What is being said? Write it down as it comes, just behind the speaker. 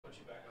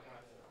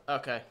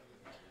Okay.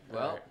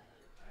 Well, Right.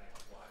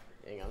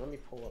 Hang on, let me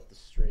pull up the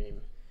stream.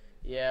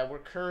 Yeah, we're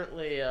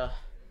currently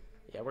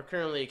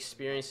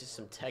experiencing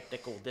some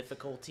technical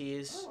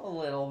difficulties. a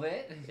little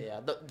bit. Yeah,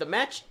 the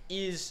match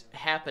is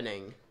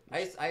happening. I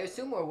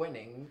assume we're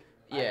winning.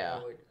 Yeah.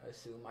 I would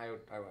assume. I would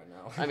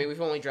know. I mean,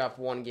 we've only dropped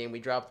one game. We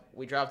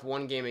dropped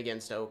one game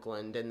against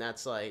Oakland, and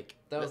that's like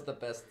that was the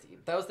best team.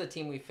 That was the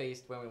team we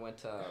faced when we went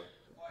to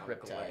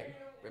Riptide.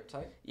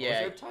 Riptide?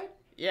 Yeah. Was it Riptide?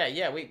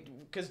 Yeah.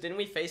 Because didn't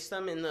we face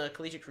them in the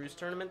Collegiate Cruise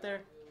tournament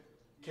there?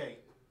 Okay.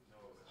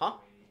 Huh?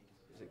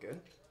 Is it good?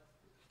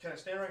 Can I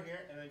stand right here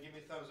and then give me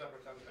a thumbs up or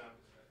thumbs down?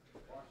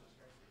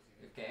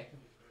 Okay.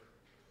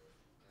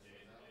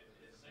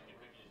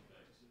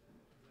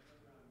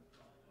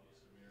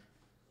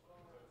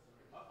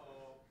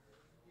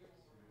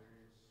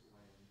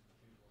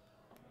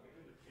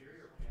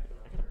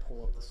 I gotta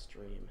pull up the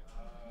stream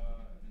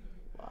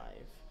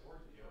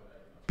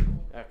live.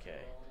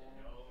 Okay.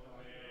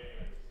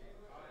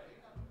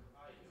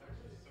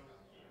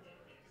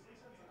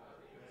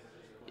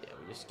 Yeah,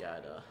 we just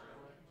got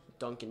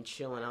Duncan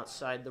chilling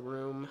outside the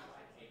room,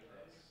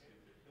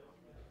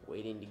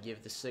 waiting to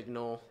give the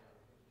signal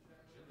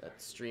that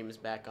the stream is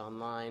back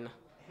online.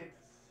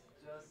 It's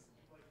just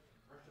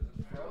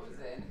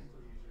frozen.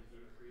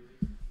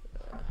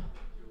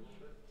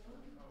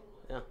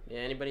 Yeah.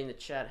 Anybody in the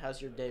chat?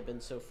 How's your day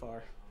been so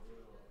far?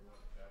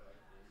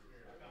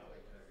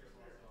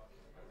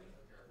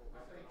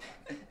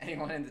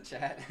 Anyone in the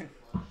chat?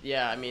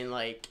 Yeah, I mean,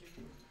 like,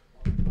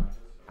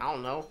 I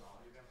don't know.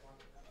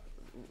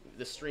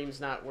 The stream's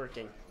not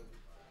working,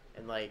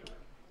 and like,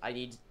 I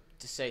need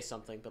to say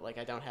something, but like,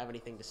 I don't have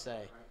anything to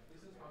say.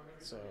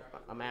 So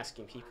I'm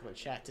asking people in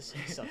chat to say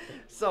something.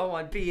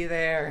 Someone be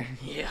there.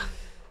 Yeah.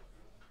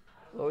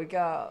 Well, we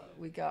got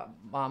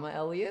Mama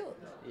Elliot.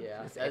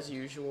 Yeah, as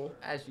usual.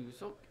 As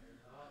usual.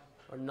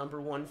 Our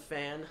 #1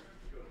 fan.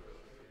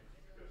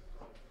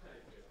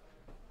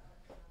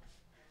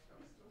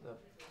 A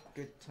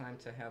good time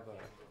to have a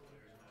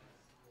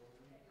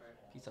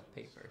piece of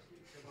paper.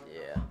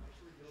 Yeah.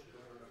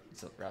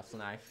 It's a rough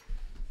knife.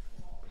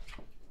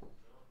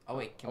 Oh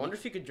wait, I wonder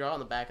if you could draw on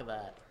the back of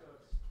that.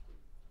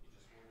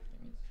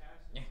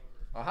 Yeah.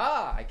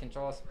 Aha! I can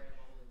draw.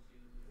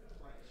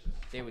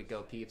 There we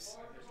go, peeps.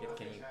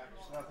 Can you?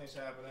 Nothing's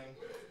happening.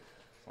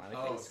 Smiley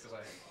Oh, face. it's because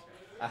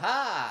I.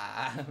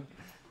 Aha!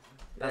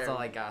 That's There.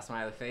 all I got.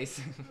 Smiley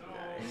face.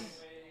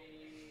 Nice.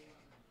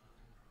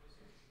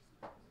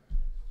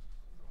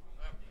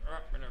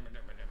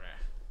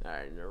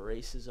 Alright, and the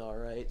race is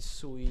alright.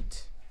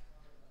 Sweet.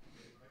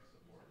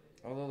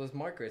 Although this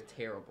marker is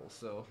terrible,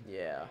 so.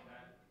 Yeah.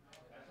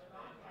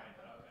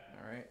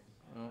 Alright.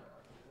 Well.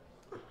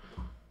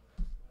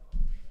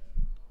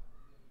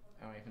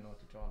 I don't even know what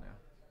to draw now.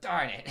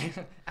 Darn it!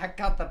 I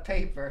got the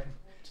paper.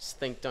 Just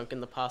think, Duncan,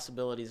 the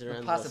possibilities are The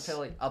endless.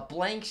 possibility. A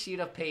blank sheet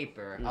of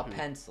paper, a Mhm.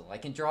 pencil. I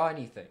can draw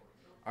anything.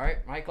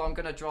 Alright, Michael, I'm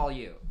gonna draw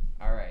you.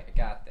 Alright, I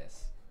got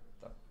this.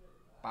 The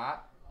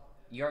bot.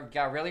 You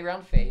got a really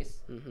round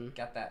face. Mm-hmm.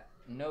 Got that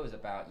nose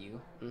about you.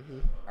 Mm-hmm.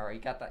 Alright,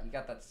 you got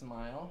that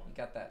smile. You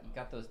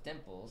got those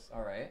dimples.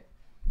 Alright.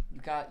 You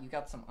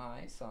got some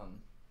eyes.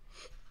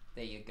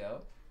 There you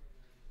go.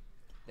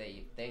 There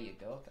you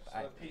go.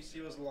 So the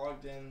PC was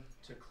logged in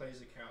to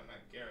Clay's account, not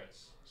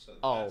Garrett's. So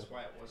Oh. that's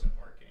why it wasn't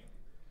working.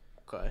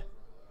 Okay.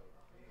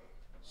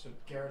 So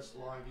Garrett's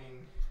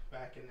logging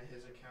back into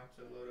his account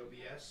to load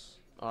OBS.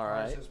 All It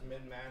right. says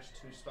mid-match,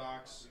 2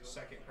 stocks,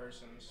 second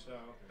person. So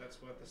that's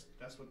what's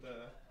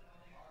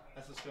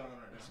going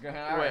on right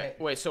now. Alright.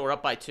 Wait. So we're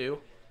up by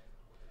 2.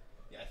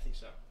 Yeah, I think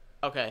so.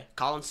 Okay.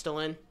 Colin's still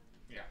in.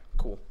 Yeah.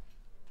 Cool.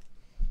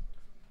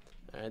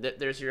 All right.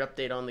 There's your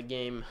update on the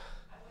game.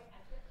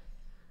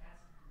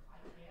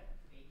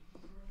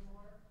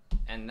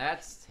 And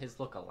that's his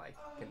look-alike.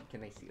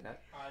 Can they see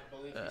that? I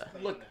believe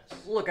he's playing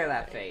this. Look at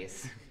that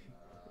face.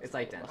 It's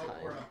identical. Oh,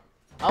 we're up.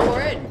 Oh,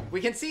 we're in.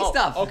 We can see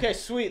stuff. Okay,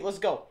 sweet. Let's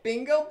go.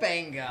 Bingo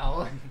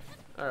bango.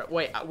 All right.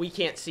 Wait, we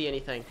can't see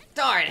anything.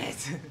 Darn it.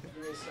 Give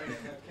me a second.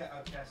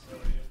 I'll cast it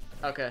over to you.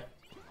 Okay.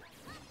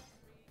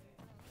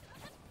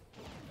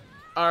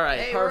 All right.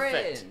 Hey,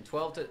 Perfect. we're in.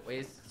 12 to.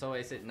 Wait, so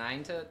is it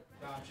 9 to. No,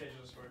 I'm changing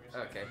the score. Give me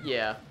a second. Okay.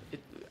 Yeah.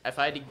 If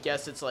I had to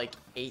guess, it's like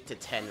 8 to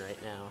 10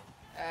 right now.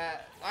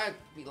 That'd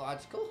be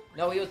logical.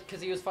 No,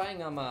 because he was fighting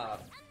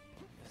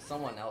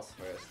someone else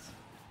first.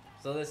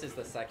 So this is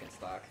the second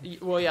stock.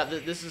 Well, yeah.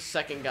 This is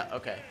second guy.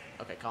 Okay.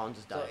 Okay. Colin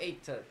just died. So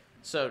 8 to.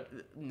 So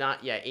not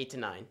 8 to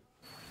 9.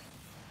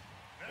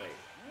 Wait.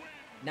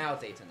 Now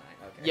it's 8 to 9.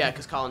 Okay. Yeah,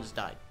 because Colin just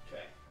died.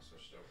 Okay, I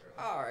switched over.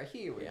 Alright,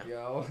 here we Yeah.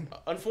 go.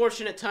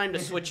 Unfortunate time to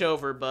switch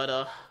over,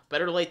 but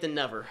better late than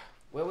never.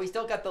 Well, we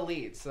still got the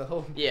lead,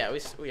 so. Yeah,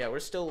 we're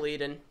still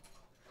leading.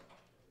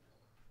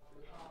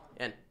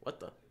 And what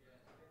the?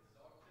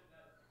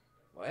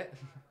 What?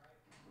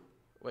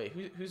 Wait,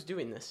 who's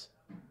doing this?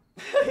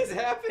 What is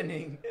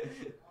happening?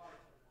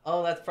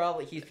 Oh, he's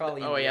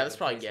probably. Oh, yeah, in that's the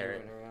probably place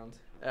Garrett. moving around.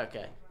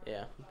 Okay,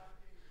 yeah,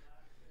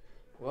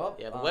 Well,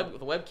 yeah.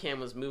 The webcam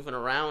was moving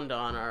around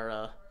on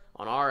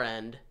our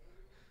end,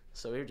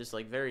 so we were just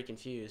like very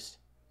confused.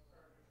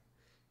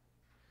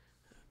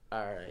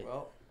 All right.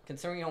 Well,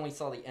 considering you only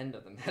saw the end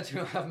of the match, we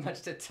don't have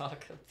much to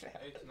talk about.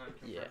 8-9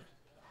 confirmed.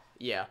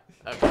 Yeah.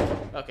 Okay.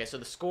 Okay. So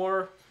the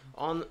score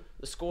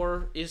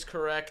is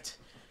correct.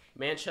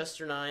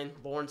 Manchester 9,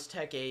 Lawrence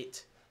Tech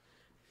 8,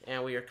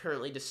 and we are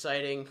currently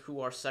deciding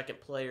who our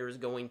second player is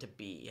going to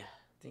be.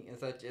 I think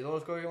it's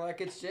always going like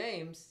it's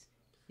James.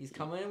 He's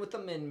coming in with the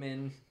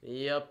Min.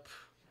 Yep.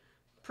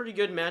 Pretty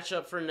good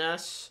matchup for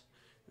Ness.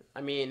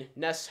 I mean,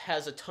 Ness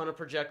has a ton of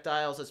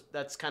projectiles.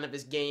 That's kind of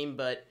his game,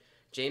 but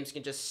James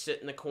can just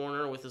sit in the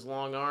corner with his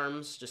long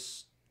arms,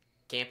 just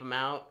camp him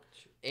out.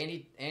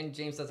 And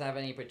James doesn't have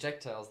any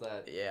projectiles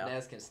that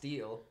Ness can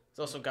steal. He's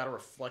also got to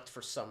reflect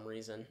for some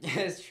reason.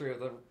 It's true.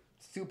 The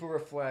super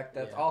reflect,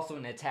 that's also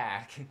an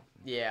attack.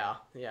 Yeah.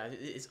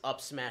 His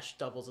up smash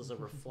doubles as a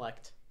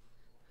reflect.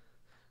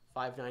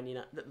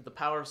 $5.99. The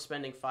power of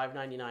spending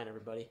 $5.99,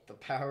 everybody. The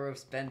power of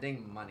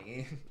spending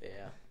money.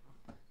 Yeah.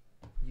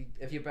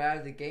 If you're bad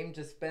at the game,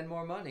 just spend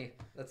more money.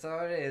 That's how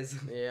it is.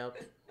 Yep.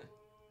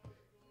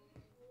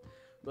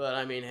 But,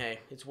 I mean, hey,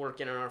 it's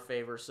working in our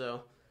favor,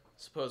 so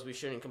suppose we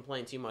shouldn't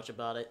complain too much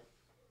about it.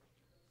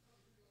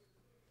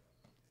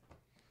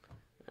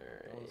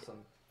 Alright. Some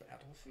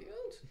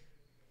Battlefield?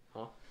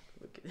 Huh?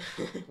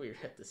 We were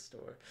at the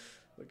store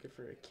looking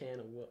for a can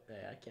of what?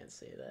 Hey, I can't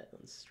say that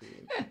on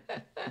stream.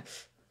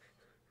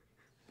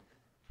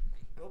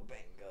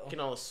 Bingo. We can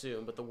all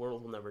assume, but the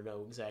world will never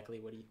know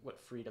exactly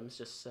what Freedom's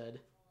just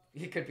said.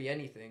 It could be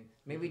anything.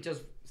 Maybe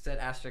just said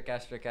asterisk,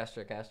 asterisk,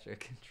 asterisk,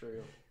 asterisk.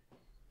 True.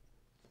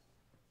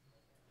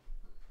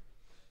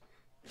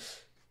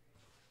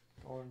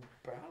 On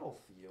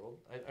Battlefield?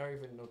 I don't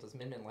even know, does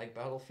Min like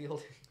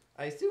Battlefield?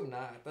 I assume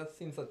not. That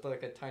seems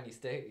like a tiny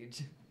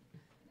stage.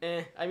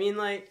 I mean,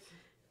 like,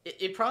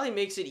 it probably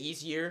makes it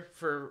easier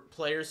for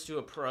players to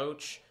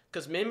approach,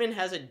 because Min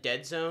has a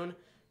dead zone,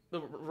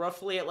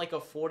 roughly at like a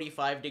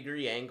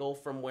 45-degree angle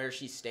from where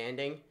she's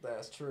standing.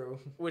 That's true.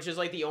 Which is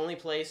like the only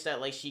place that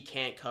like she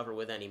can't cover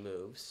with any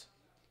moves.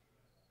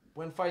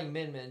 When fighting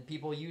Min,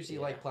 people usually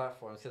like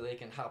platforms so they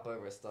can hop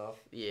over stuff.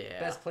 Yeah.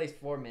 Best place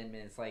for Min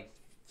is like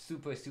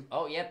super.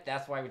 Oh, yep,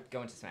 that's why we're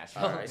going to Smash.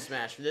 All right,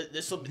 Smash.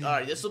 This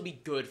will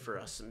be good for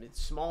us. I mean,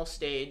 small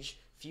stage,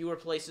 fewer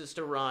places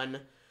to run.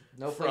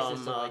 No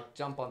places to like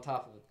jump on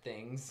top of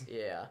things.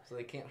 Yeah. So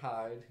they can't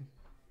hide.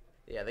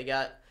 Yeah, they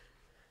got.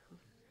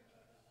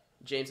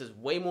 James has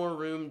way more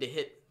room to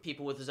hit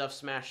people with his F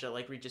smash that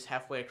like reaches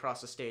halfway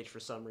across the stage for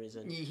some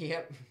reason.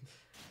 Yep.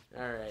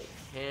 All right,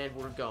 and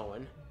we're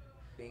going.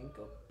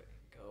 Bingo.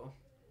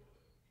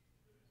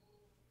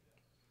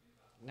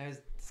 Now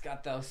it's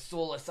got those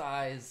soulless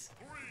eyes.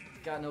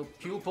 It's got no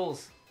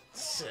pupils.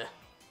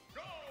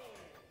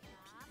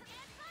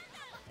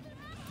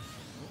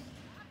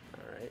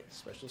 Alright,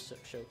 special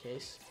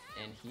showcase.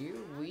 And here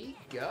we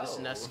go. This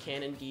Ness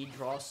can indeed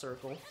draw a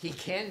circle.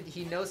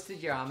 He knows the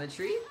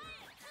geometry.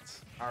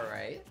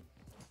 Alright.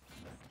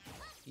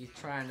 He's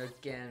trying to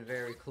get in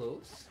very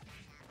close.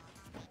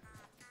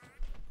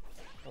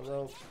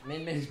 Although,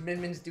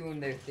 Min's doing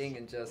their thing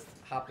and just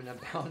hopping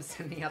about,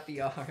 sending out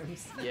the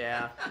arms.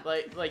 Yeah,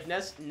 like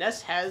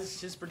Ness has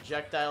his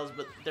projectiles,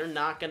 but they're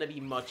not gonna be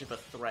much of a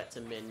threat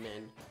to Min.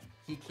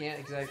 He can't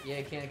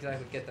exactly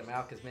get them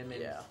out because Min.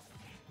 Yeah.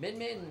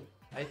 Min,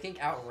 I think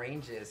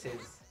outranges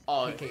his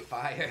PK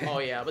fire. Oh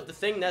yeah, but the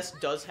thing Ness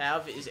does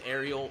have is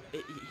aerial.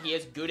 He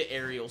has good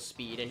aerial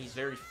speed and he's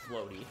very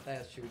floaty.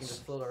 That's true. He can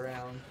just float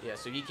around. Yeah,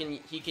 so he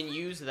can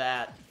use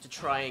that to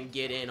try and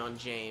get in on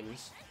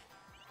James.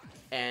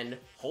 And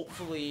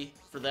hopefully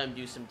for them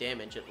do some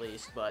damage at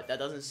least, but that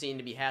doesn't seem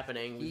to be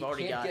happening. He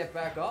can't get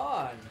back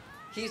on.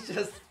 He's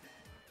just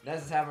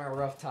Ness is having a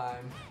rough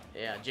time.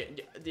 Yeah,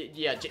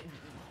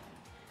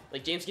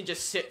 like James can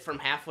just sit from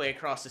halfway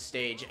across the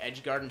stage,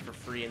 edge guarding for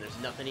free, and there's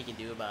nothing he can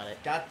do about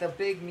it. Got the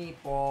big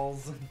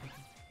meatballs.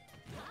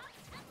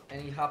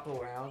 And he hop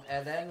around,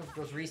 and then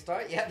just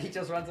restart. Yep, he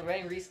just runs away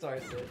and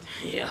restarts it.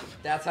 Yep.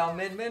 That's how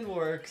Min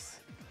works.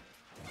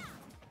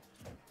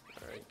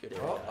 Good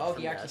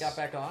he actually got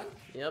back on?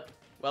 Yep.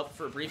 Well,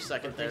 for a brief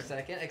second there.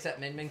 Except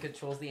Min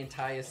controls the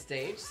entire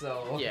stage,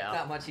 so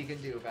not much he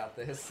can do about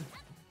this.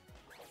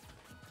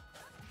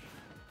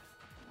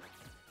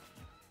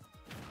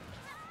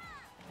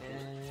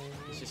 And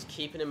he's just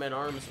keeping him at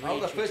arm's reach. Oh,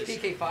 the first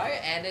PK fire,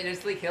 and it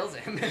instantly kills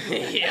him.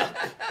 Yeah.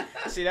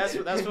 See, that's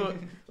what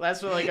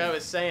like I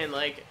was saying.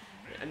 Like,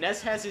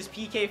 Ness has his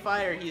PK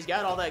fire. He's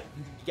got all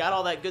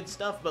that good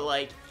stuff, but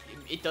like,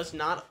 it is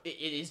not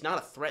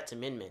a threat to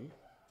Min.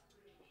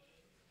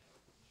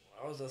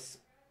 That was a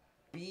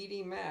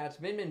speedy match.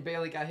 Min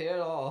barely got hit at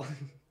all.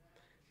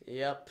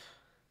 Yep.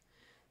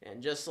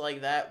 And just like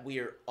that, we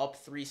are up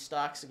 3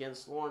 stocks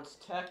against Lawrence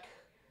Tech.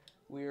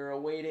 We are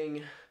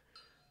awaiting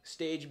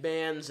stage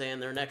bans and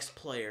their next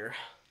player.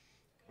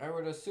 I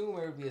would assume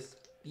it would be a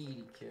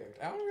speedy character.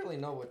 I don't really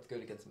know what's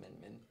good against Min.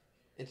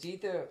 It's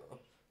either a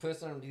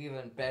person with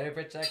even better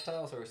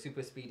projectiles or a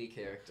super speedy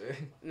character.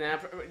 Nah,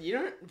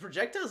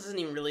 projectiles isn't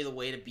even really the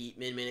way to beat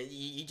Min.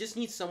 You just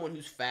need someone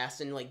who's fast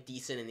and like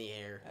decent in the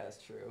air. That's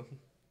true.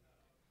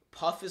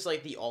 Puff is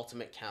like the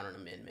ultimate counter to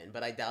Min,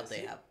 but I doubt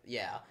they have.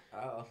 Yeah.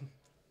 Oh.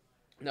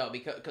 No,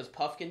 because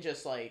Puff can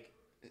just like,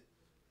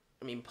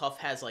 I mean, Puff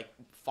has like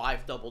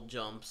 5 double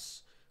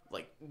jumps,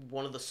 like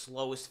one of the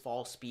slowest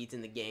fall speeds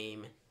in the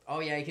game. Oh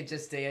yeah, he could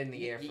just stay in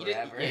the air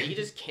forever. He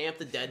just camp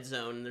the dead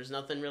zone. There's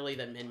nothing really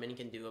that Min Min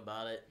can do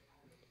about it.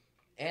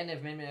 And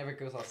if Min Min ever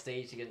goes off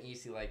stage, he can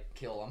easily like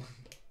kill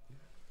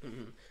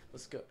him.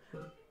 Let's go.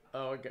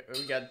 Oh,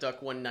 we got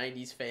Duck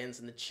 190's fans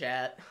in the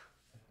chat.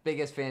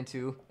 Biggest fan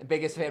 2.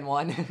 Biggest fan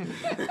 1.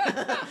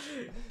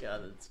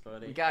 God, that's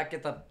funny. You gotta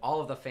get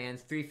all of the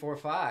fans. 3, 4,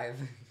 5.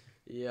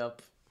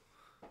 Yep.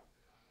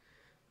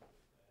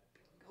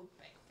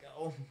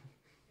 Bingo.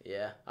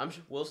 Yeah,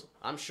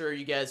 I'm sure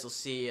you guys will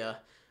see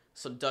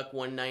some Duck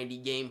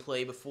 190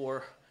 gameplay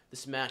before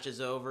this match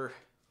is over.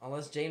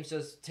 Unless James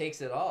just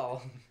takes it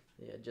all.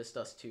 Yeah, just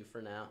us 2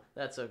 for now.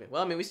 That's okay.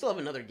 Well, I mean, we still have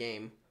another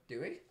game.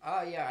 Do we?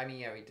 Oh yeah, I mean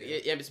yeah we do.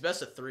 Yeah, it's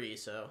best of 3,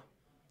 so.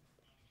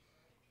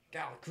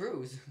 God,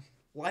 Cruz.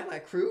 Why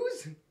not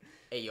Cruz?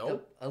 Hey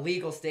yo. The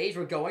illegal stage.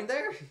 We're going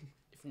there.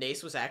 If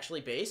NACE was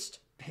actually based.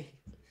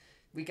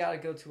 We gotta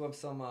go to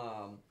some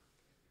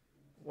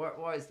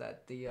what is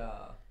that? The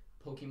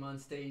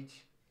Pokemon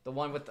stage. The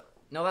one with the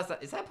no, that's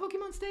not. Is that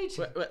Pokemon stage?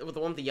 With the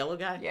one with the yellow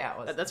guy? Yeah, it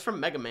was. That's from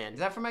Mega Man. Is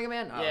that from Mega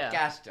Man? Oh, Yeah.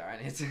 Gosh darn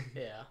it.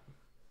 Yeah.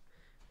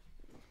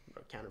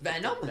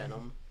 Venom?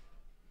 Venom.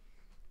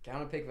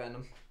 Counterpick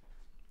Venom.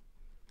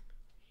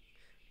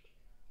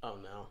 Oh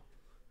no.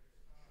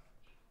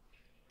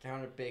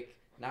 Counterpick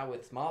not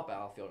with small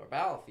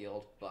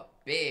battlefield, but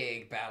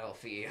big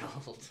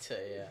battlefield.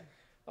 Yeah.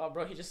 Oh,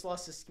 bro, he just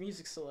lost his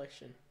music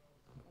selection.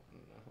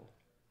 No.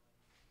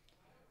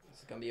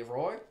 Is it gonna be a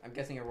Roar? I'm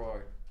guessing a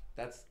Roar.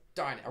 That's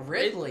darn it. A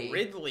Ridley.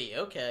 Ridley,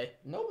 okay.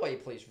 Nobody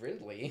plays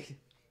Ridley,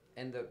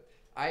 and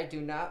I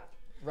do not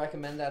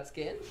recommend that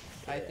skin.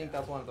 I think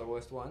that's one of the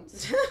worst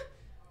ones.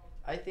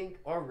 I think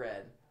or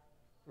red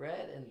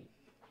and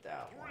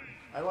that one.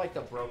 I like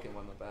the broken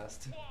one the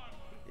best.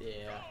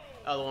 Yeah.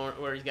 Oh, the one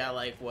where he's got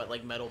like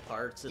metal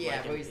parts. And, Yeah,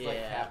 like, but he's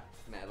like half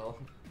metal.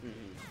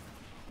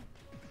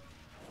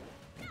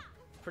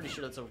 Pretty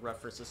sure that's a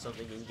reference to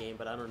something in game,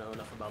 but I don't know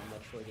enough about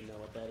Metroid to know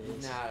what that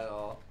is. Not at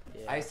all.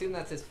 Yeah. I assume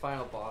that's his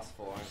final boss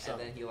form, and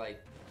then he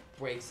like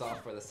breaks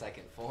off for the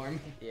second form.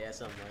 Yeah,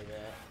 something like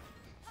that.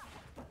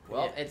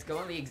 Well, it's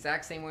going the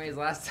exact same way as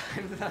last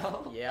time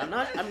though. Yeah,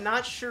 I'm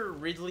not sure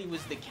Ridley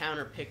was the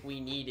counter pick we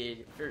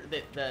needed, or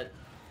that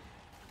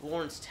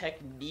Lawrence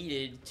Tech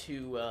needed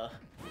to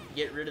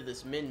get rid of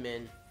this Min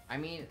Min. I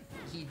mean,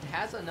 he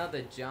has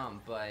another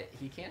jump, but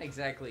he can't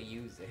exactly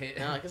use it.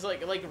 No, because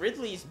like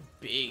Ridley's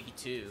big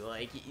too.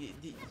 Like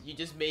you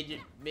just made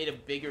a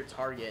bigger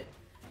target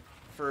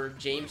for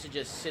James to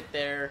just sit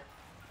there,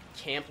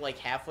 camp like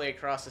halfway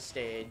across the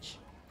stage,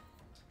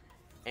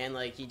 and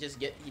like he just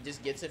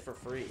gets it for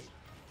free.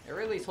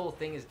 Ridley's whole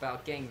thing is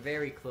about getting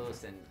very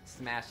close and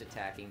smash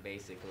attacking,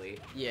 basically.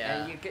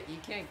 Yeah. And you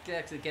can't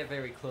actually get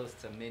very close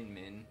to Min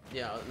Min.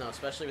 Yeah, no,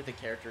 especially with a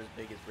character as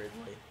big as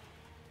Ridley.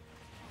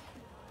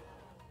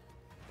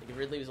 Like if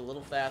Ridley was a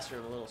little faster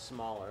and a little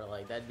smaller,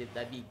 like that'd be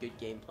a good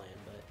game plan.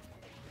 But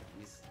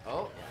he's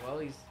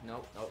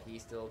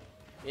still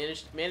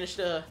managed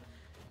to.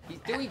 He's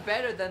doing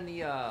better than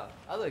the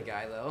other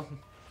guy though.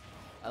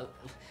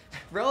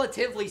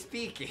 Relatively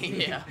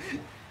speaking. Yeah.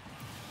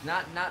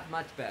 Not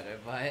much better,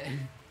 but.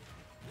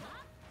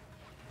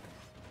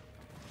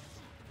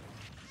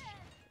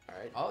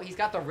 Alright. Oh, he's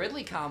got the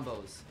Ridley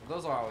combos.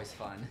 Those are always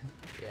fun.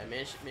 Yeah,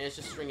 managed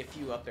to string a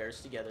few up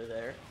airs together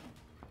there.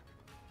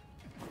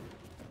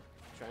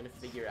 Trying to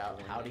figure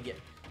out how to get.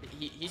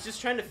 He's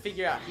just trying to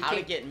figure out how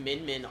to get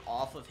Min Min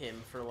off of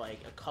him for like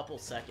a couple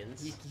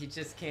seconds. He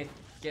just can't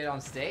get on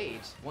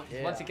stage.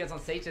 Once he gets on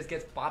stage, just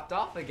gets popped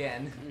off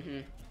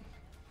again.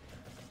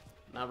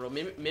 Nah, bro,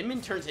 Min Min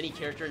turns any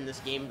character in this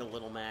game into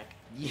Little Mac.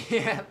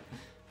 Yeah.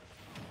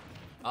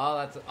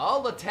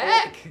 Oh, the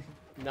tech.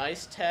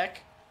 Nice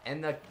tech.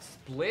 And the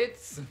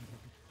splits.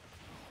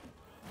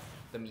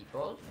 The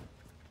meatball.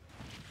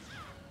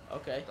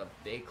 Okay. The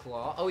big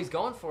claw. Oh, he's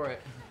going for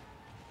it.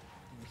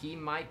 He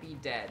might be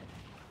dead.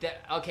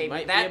 Okay,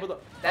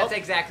 that's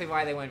exactly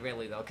why they went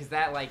Ridley though, because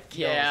that like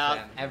kills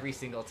them every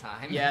single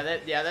time. Yeah,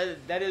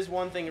 that is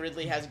one thing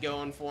Ridley has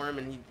going for him,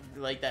 and he,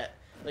 like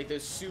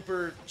those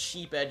super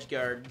cheap edge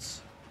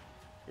guards.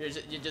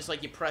 You just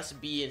like you press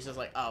B and it's just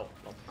like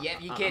yeah,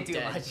 you can't do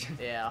dead. much.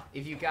 Yeah.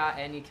 If you got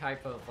any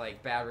type of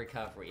like bad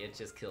recovery, it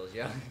just kills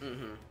you.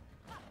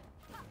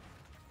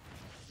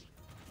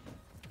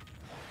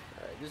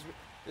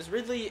 This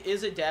Ridley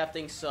is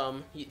adapting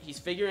some. He's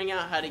figuring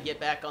out how to get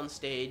back on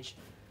stage,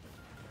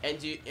 and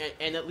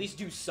at least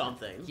do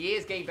something. He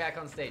is getting back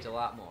on stage a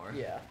lot more.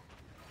 Yeah.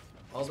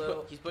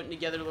 Although he's putting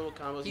together little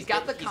combos. He's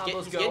got the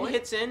combos he's going. Getting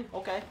hits in.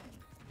 Okay.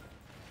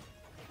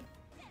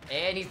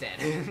 And he's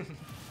dead.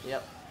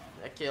 Yep.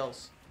 That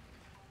kills.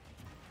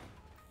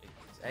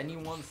 Is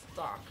anyone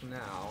stuck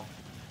now?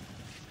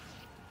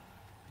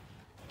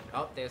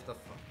 Oh, there's the.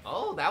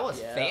 Oh, that was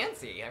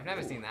fancy. I've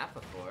never seen that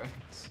before.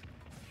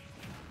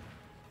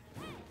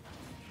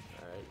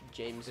 Alright,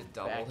 James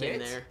double back hit. in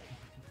there.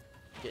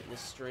 Getting his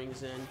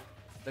strings in.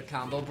 The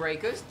combo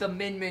breakers, the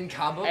Min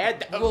combo.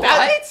 And,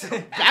 what?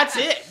 That's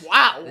it.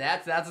 Wow.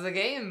 That's the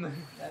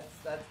game.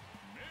 That's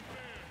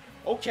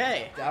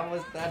Okay.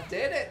 that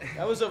did it.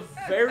 That was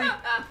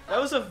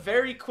a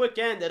very quick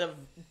end at a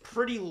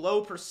pretty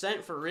low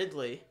 % for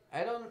Ridley.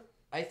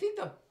 I think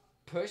the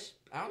push.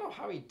 I don't know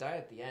how he died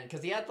at the end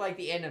because he had like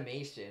the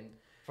animation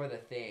for the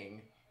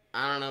thing.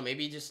 I don't know.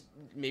 Maybe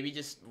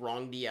just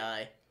wrong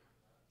DI.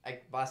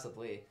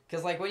 Possibly.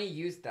 Because, like, when you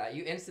use that,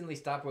 you instantly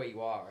stop where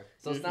you are.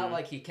 So it's not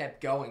like he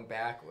kept going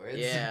backwards.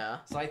 Yeah.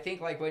 So I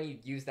think, like, when you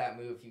use that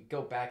move, you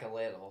go back a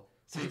little.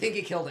 So I think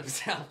he killed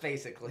himself,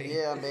 basically.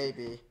 Yeah,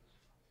 maybe.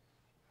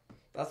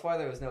 That's why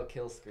there was no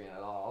kill screen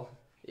at all.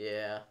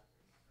 Yeah.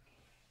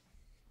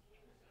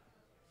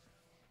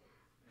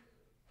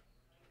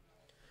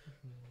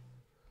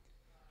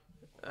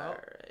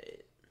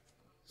 Alright.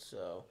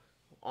 So,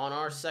 on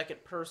our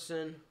second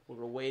person,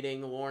 we're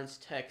awaiting Lawrence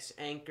Tech's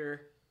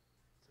anchor.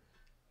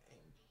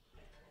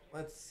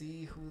 Let's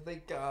see who they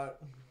got.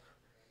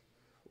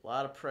 A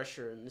lot of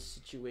pressure in this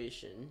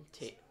situation.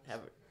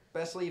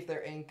 Especially if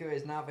their anchor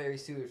is not very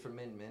suited for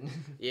Min.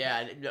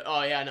 Yeah.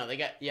 Oh, yeah, no. They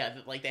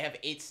have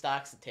 8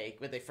 stocks to take,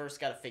 but they first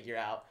got to figure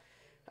out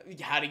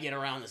how to get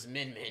around this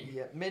Min.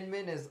 Yeah,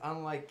 Min is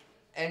unlike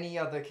any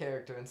other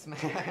character in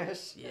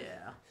Smash.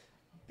 Yeah.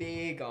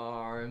 Big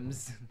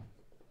arms.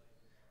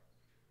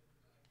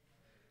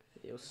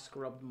 Yo,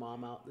 scrubbed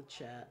mom out in the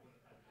chat.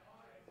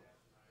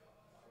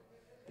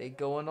 They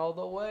going all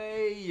the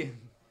way.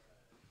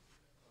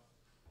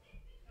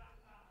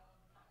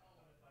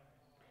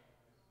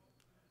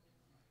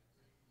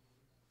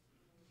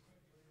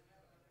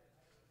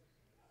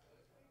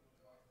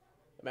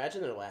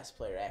 Imagine their last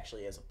player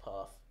actually has a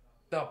puff.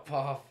 The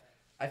puff.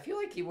 I feel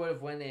like he would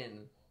have went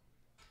in.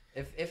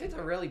 If it's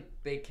a really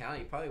big count,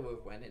 he probably would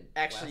have went in.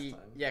 Actually,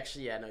 last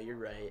time. yeah, no, you're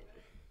right.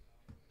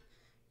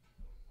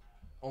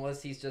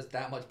 Unless he's just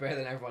that much better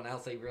than everyone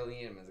else, they really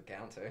need him as a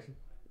counter.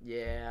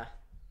 Yeah.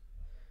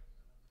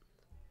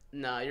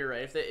 No, you're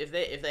right. If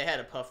they had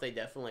a puff, they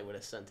definitely would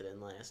have sent it in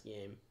last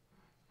game.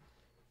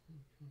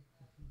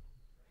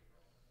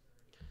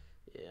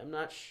 Yeah, I'm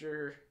not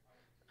sure.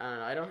 I don't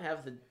know. I don't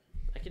have the.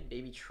 I could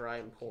maybe try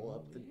and pull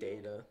up the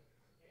data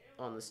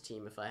on this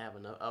team if I have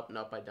enough.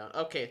 Nope, I don't.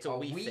 Okay, it's a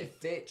Wii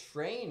Fit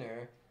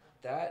trainer.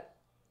 That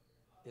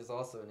is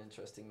also an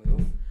interesting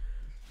move.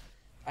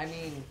 I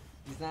mean,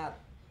 he's not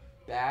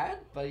bad,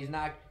 but he's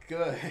not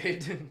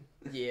good.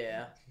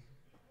 Yeah.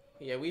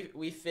 Yeah,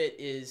 Wii Fit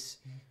is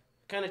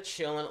kind of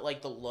chilling at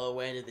like the low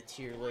end of the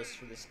tier list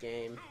for this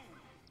game.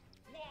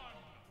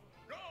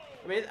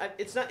 I mean,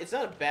 it's not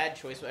a bad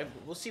choice, but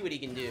we'll see what he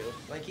can do.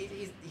 Like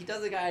he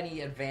doesn't got any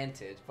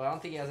advantage, but I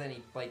don't think he has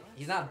any. Like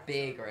he's not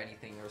big or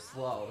anything or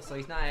slow, so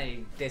he's not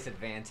any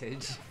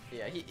disadvantage.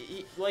 Yeah,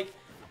 he like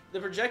the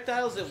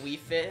projectiles that Wii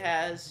Fit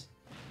has,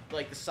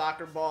 like the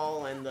soccer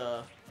ball and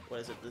the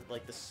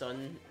like the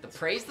sun. The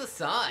praise the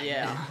sun.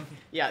 Yeah,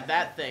 yeah,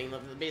 that thing.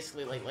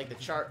 Basically, like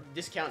the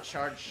discount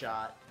charge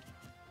shot.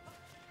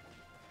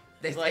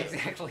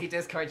 Exactly,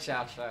 discard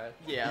shot.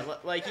 Yeah,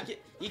 like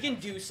he can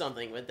do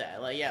something with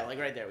that. Like yeah, like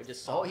right there we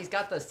just saw. Oh, he's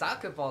got the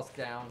soccer balls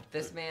down.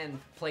 This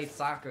man played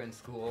soccer in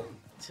school.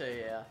 So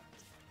yeah.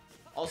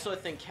 Also, I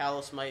think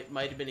Kalos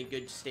might have been a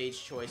good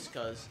stage choice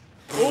because.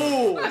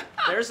 Ooh,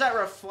 there's that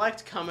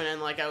reflect coming in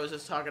like I was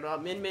just talking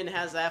about. Min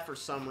has that for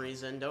some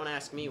reason. Don't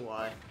ask me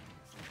why.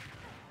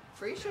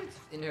 Pretty sure it's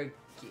in her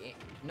game.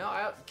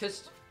 No,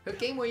 because her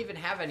game won't even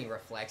have any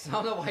reflex. I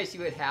don't know why she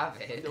would have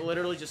it.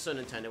 Literally just so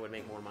Nintendo would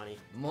make more money.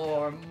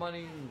 More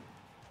money.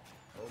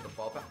 Oh, the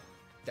ball bounce.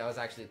 That was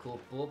actually a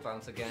cool ball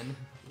bounce again.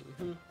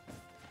 Mm-hmm.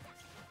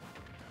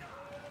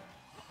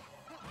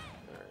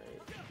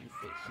 Alright, you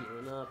fit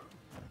healing up.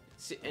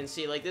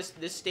 See, like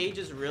this stage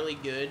is really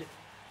good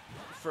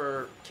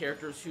for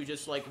characters who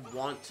just like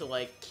want to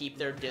like keep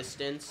their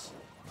distance.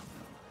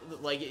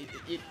 Like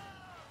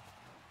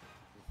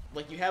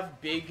like you have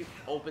big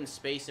open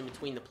space in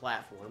between the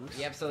platforms.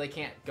 Yep, so they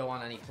can't go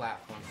on any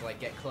platforms to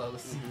like get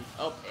close. Mm-hmm.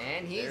 Oh,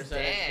 and he's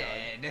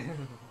dead.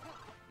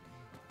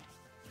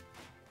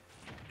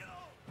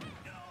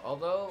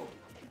 Although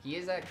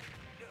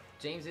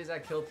James is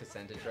at kill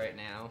percentage right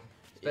now,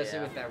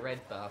 especially with that red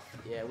buff.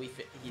 Yeah,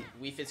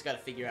 Wii Fit's got to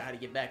figure out how to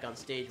get back on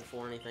stage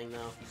before anything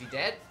though. Is he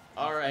dead?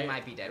 All right, he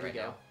might be dead right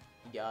now.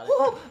 You got it.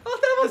 Oh,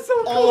 that was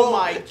so cool. Oh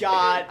my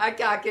god. I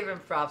gotta give him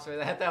props for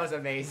that. That was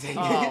amazing.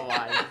 Oh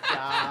my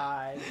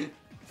god.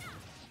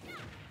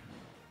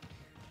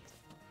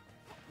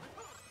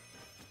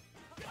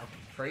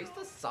 Praise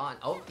the sun.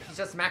 Oh, he's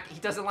just he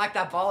doesn't like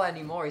that ball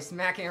anymore. He's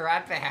smacking it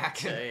right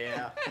back.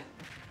 Yeah.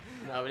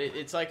 No, but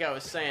it's like I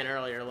was saying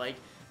earlier, like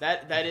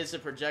that is a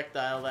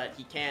projectile that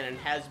he can and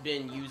has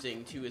been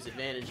using to his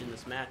advantage in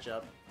this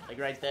matchup. Like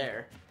right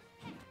there.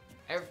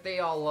 They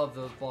all love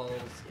those balls.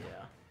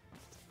 Yeah.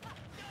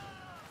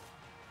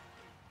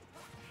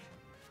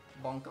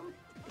 Bonk him.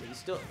 He's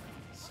still,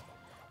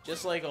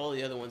 just like all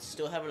the other ones,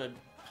 still having a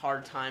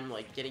hard time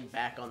like getting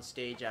back on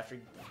stage after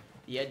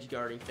the edge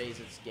guarding phase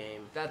of this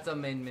game. That's a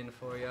min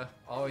for you.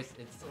 Always,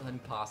 it's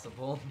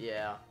impossible.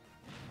 Yeah.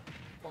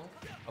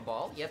 A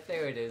ball? Yep,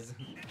 there it is.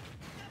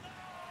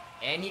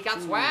 And he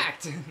got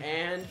swacked.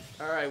 And,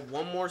 alright,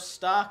 one more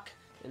stock,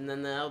 and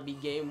then that'll be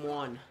game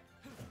 1.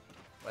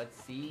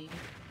 Let's see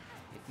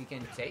if we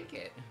can take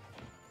it.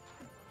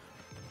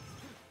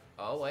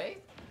 Oh, wait.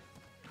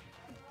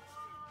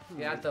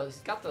 He got those.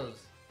 Got those.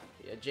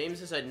 Yeah,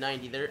 James is at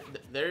 90.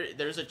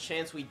 There's a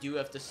chance we do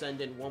have to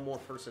send in one more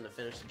person to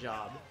finish the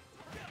job.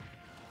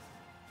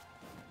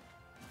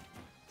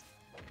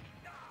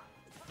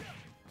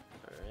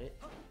 Alright.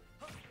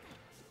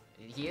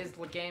 He is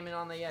gaming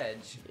on the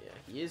edge. Yeah,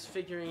 he is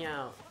figuring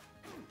out.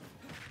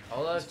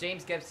 Although if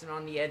James gets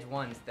on the edge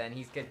once, then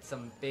he's get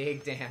some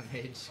big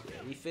damage. Yeah,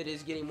 Leafit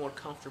is getting more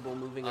comfortable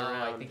moving Oh,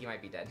 around. I think he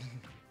might be dead.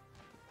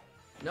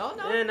 No,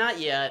 no. Not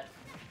yet.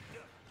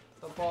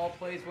 The ball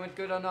plays weren't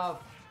good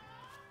enough.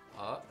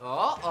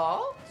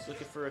 Oh. He's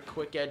looking for a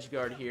quick edge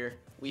guard here.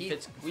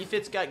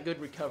 Leafit's got good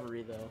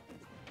recovery, though.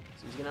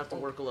 So he's going to have to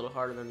work a little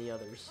harder than the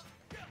others.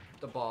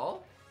 The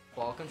ball?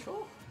 Ball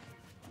control?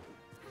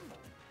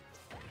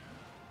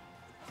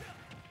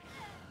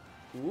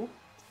 Ooh,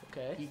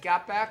 okay. He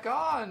got back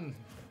on.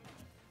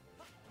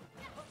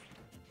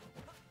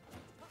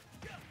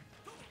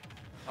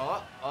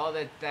 Oh,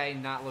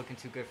 that not looking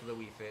too good for the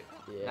Wii Fit.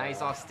 Yeah.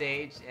 Nice off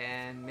stage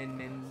and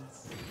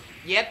Min's.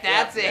 Yep,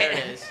 that's it. There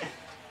it is.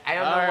 I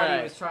don't know what he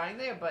Alright. was trying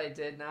there, but it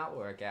did not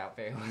work out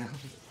very well.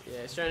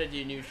 Yeah, he's trying to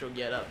do neutral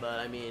get up, but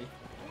I mean,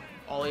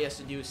 all he has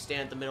to do is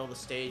stand at the middle of the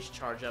stage,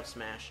 charge up,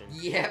 smashing.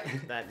 Yep.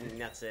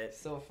 That's it.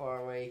 So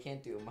far away, you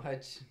can't do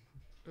much.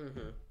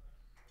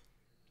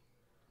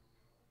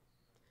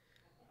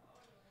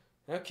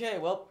 Okay,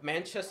 well,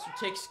 Manchester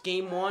takes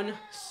game 1,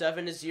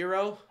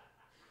 7-0.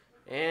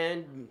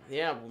 And,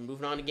 yeah, we're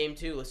moving on to game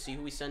 2. Let's see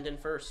who we send in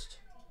first.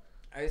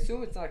 I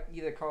assume it's not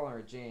either Colin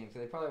or James.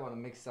 They probably want to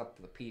mix up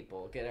the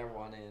people, get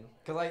everyone in.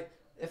 Because, like,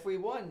 if we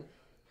won,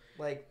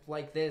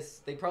 like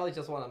this, they probably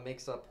just want to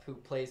mix up who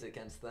plays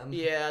against them.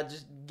 Yeah,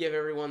 just give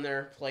everyone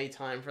their play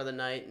time for the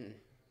night, and,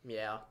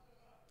 yeah.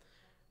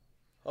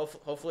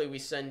 Hopefully we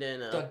send in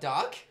The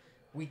duck?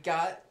 We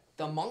got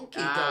the monkey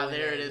going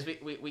there in. it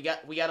is. We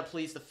got to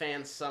please the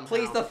fans somehow.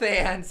 Please the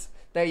fans.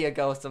 There you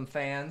go, some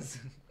fans.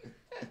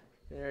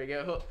 There you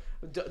go.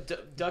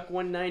 Duck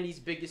 190's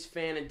biggest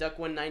fan and Duck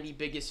 190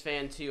 biggest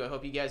fan too. I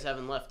hope you guys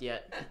haven't left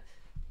yet.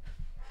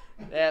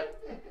 That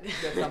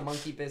Got some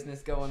monkey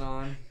business going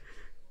on.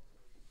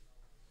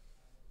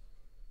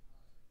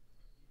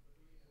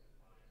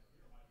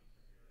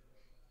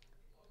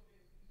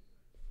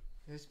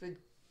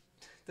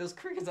 Those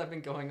crickets have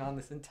been going on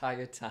this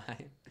entire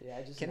time. Yeah,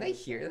 I just Can they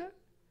hear that?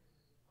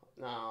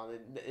 No,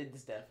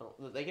 it's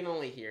definitely they can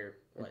only hear.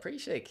 I'm What? pretty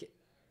sure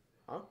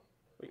Huh?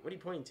 What are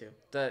you pointing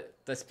to?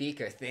 the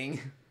speaker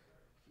thing.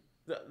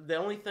 The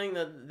only thing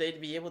that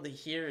they'd be able to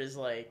hear is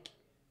like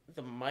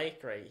the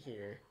mic right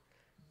here.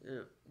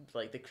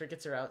 Like the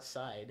crickets are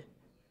outside.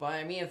 But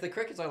I mean, if the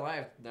crickets are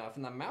live enough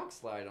and the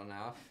mouse loud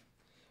enough.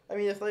 I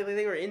mean, if like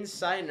they were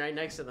inside and right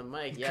next to the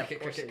mic, yeah, Cricket,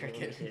 of course cricket, they'd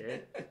be able to cricket. hear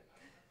it.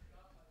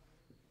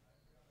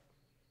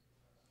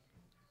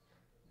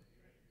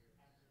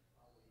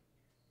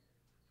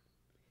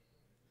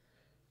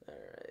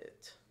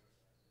 Alright.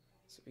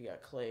 So we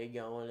got Clay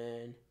going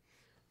in.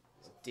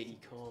 Diddy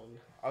Kong.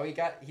 Oh,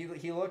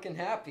 he looking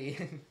happy.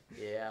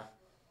 Yeah.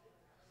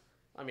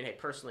 I mean, hey,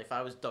 personally, if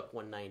I was Duck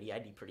 190,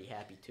 I'd be pretty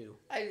happy too.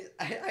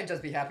 I'd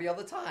just be happy all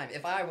the time.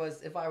 If I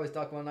was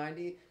Duck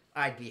 190,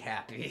 I'd be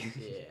happy.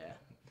 Yeah.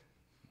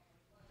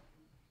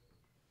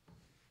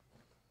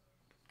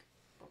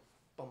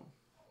 Boom.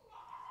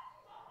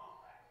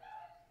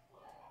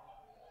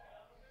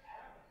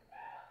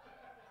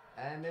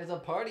 And there's a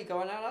party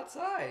going on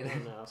outside. I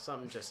don't know,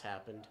 something just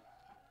happened.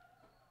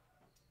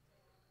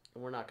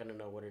 And we're not going to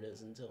know what it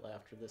is until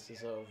after this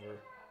is over.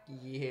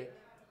 Yeah.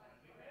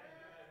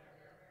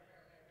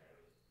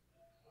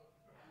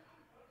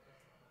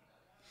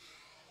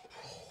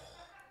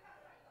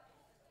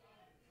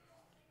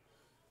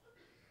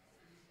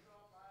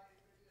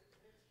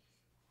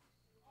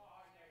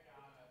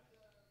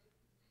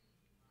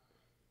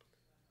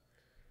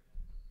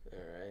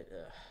 Alright,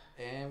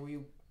 And we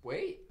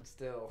wait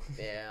still.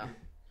 yeah.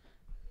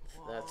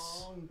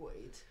 That's... Long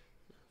wait.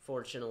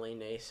 Fortunately,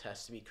 NACE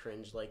has to be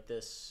cringe like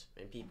this,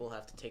 and people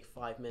have to take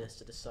 5 minutes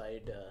to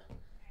decide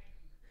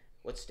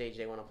what stage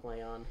they want to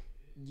play on.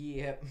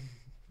 Yep.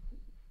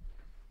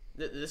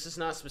 This is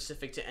not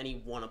specific to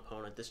any one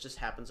opponent. This just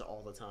happens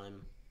all the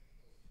time.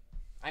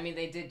 I mean,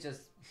 they did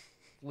just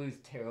lose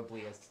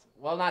terribly.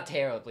 Well, not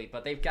terribly,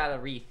 but they've got to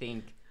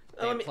rethink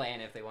their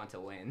plan if they want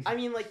to win. I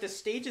mean, like, the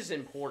stage is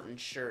important,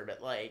 sure,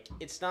 but, like,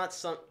 it's not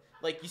some...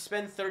 Like, you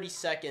spend 30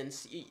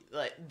 seconds,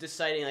 like,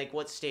 deciding, like,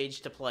 what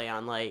stage to play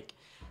on, like...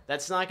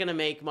 That's not going to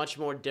make much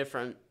more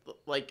different,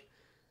 like...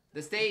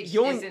 The stage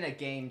only, isn't a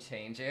game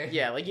changer.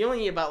 Yeah, like, you only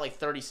need about, like,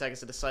 30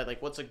 seconds to decide,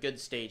 like, what's a good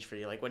stage for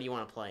you? Like, what do you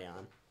want to play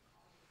on?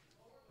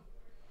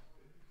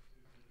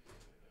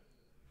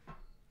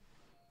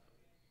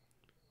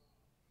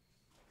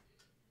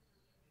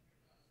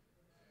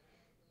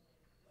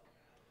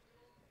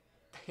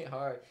 They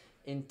are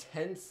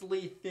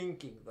intensely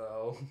thinking,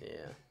 though.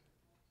 Yeah.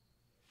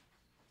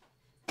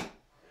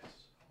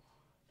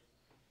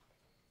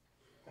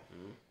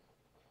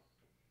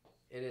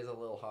 It is a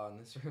little hot in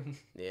this room.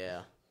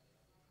 Yeah.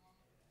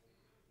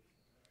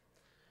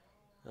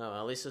 Oh,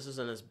 at least this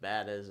isn't as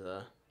bad as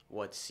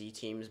what C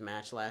Team's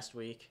match last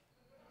week.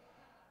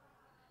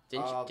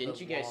 Didn't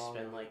you guys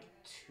spend like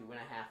 2.5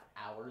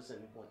 hours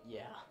and one?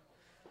 Yeah.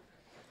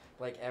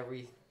 Like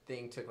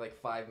everything took like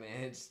 5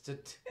 minutes to.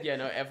 Yeah,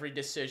 no. Every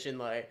decision,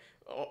 like,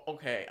 oh,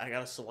 okay, I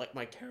gotta select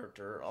my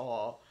character.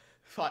 Oh,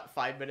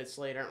 5 minutes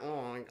later,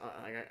 oh,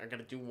 I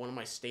gotta do one of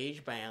my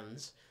stage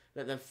bands.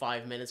 Then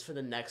 5 minutes for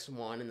the next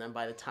one, and then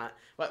by the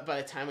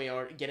time we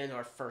already get into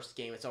our first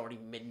game, it's already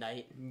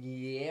midnight.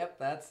 Yep,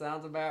 that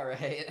sounds about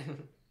right.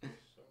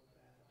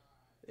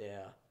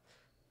 Yeah.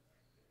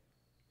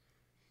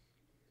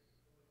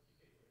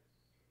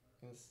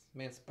 This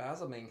man's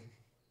spasming.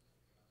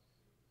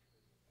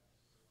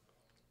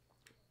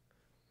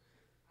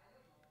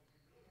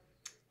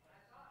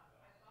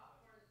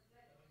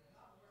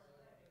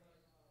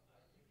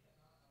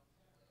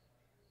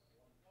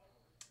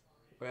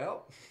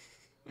 Well,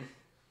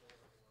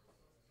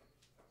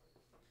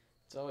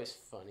 It's always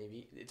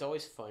funny. It's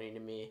always funny to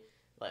me.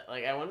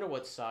 Like I wonder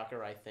what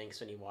Sakurai thinks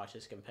when he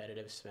watches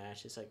competitive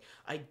Smash. It's like,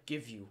 I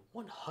give you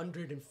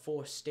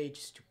 104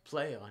 stages to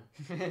play on,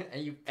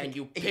 and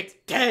you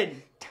pick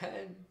 10.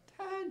 10.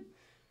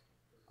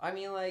 I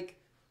mean, like,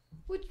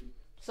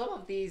 some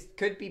of these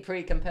could be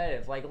pretty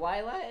competitive. Like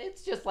Lila,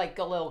 it's just like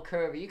a little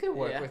curvy. You could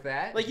work with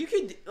that. Like you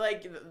could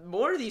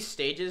more of these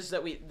stages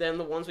than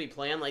the ones we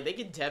play on. Like they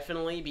could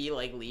definitely be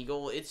like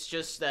legal. It's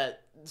just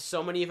that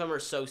so many of them are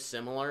so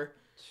similar.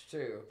 It's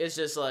true. It's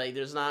just like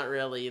there's not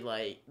really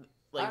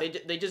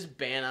they just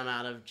ban them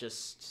out of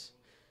just.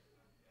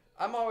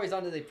 I'm always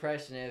under the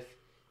impression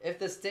if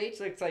the stage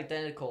looks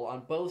identical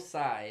on both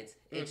sides,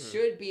 it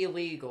should be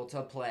legal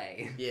to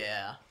play.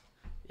 Yeah.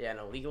 Yeah,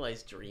 no,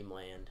 legalize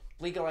Dreamland.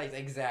 Legalize,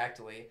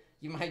 exactly.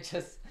 You might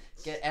just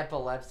get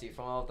epilepsy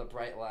from all the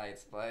bright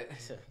lights, but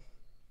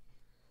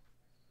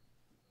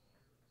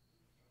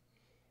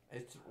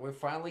we're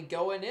finally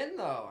going in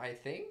though, I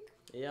think.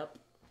 Yep.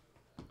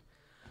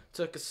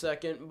 Took a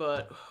second,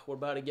 but we're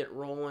about to get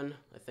rolling.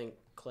 I think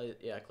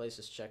Clay's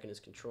just checking his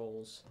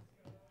controls.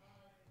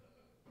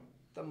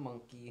 The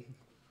monkey.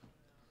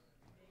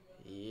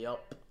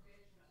 Yup.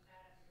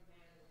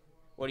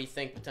 What do you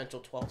think?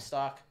 Potential 12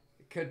 stock?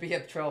 Could be a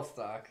 12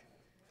 stock.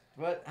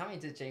 What? How many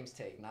did James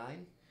take?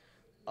 9?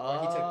 Or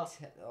he took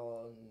 10.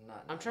 Oh,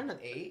 not 9. I'm trying to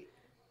 8.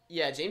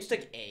 Yeah, James took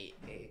 8.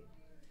 8.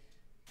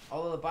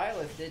 Although the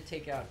Byleth did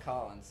take out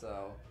Colin,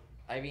 so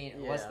I mean,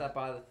 what's that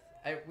Byleth?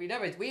 We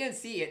didn't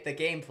see it, the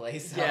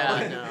gameplay. So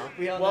yeah, no.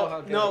 We don't know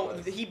how good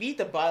it was. He beat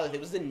the Byleth. It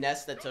was the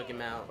NES that took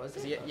him out. Was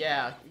it?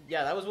 Yeah,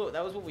 that was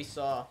what we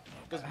saw.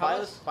 Because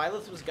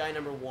Byleth was guy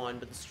number 1,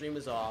 but the stream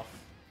was off.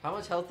 How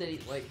much health did he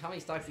how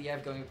many stocks did he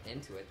have going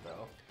into it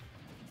though?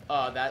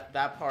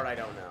 That part I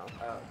don't know.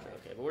 Oh,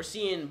 okay. But we're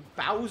seeing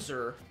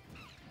Bowser.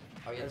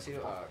 Oh, yeah, 2?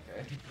 Oh,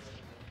 okay.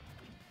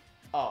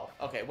 Oh,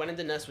 okay. Went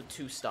into nest with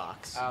 2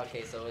 stocks. Oh,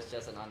 okay, so it's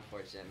just an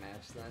unfortunate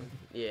match then.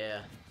 Yeah.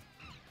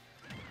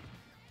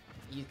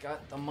 You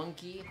got the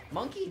monkey.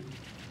 Monkey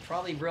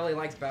probably really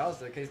likes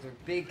Bowser because they're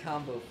big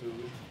combo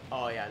food.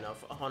 Oh yeah, no,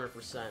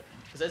 100%.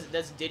 Because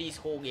that's Diddy's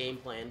whole game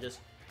plan. Just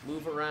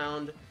move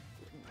around,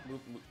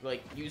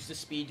 use the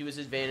speed to his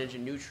advantage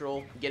in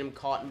neutral, get him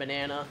caught in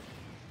banana,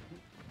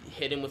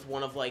 hit him with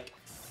one of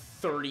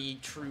 30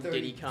 true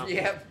Diddy combos.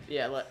 Yep.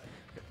 Yeah,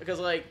 because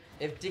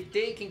if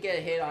Diddy can get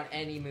a hit on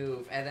any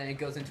move and then it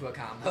goes into a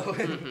combo.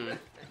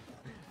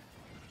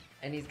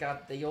 And he's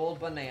got the old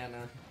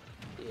banana.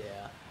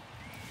 Yeah.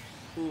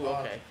 Ooh,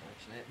 okay.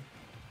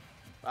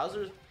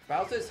 Bowser's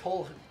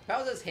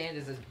hand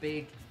is as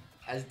big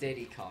as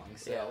Diddy Kong,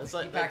 so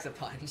yeah, he packs a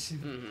punch.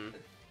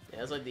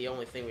 Yeah, that's the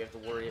only thing we have to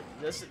worry.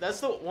 That's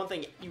the one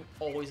thing you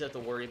always have to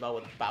worry about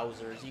with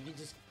Bowser is he can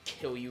just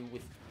kill you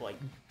with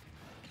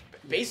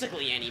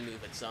basically any move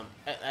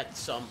at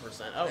some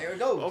percent. Oh, there it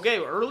goes.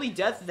 Okay, early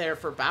death there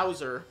for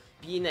Bowser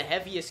being the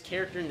heaviest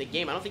character in the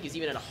game. I don't think he's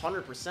even at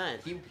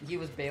 100%. He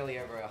was barely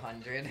over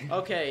 100.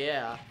 Okay,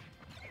 yeah.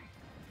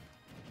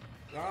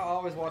 I'll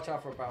always watch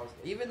out for Bowser.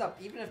 Even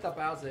if the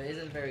Bowser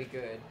isn't very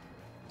good,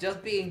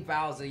 just being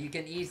Bowser, you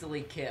can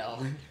easily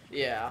kill.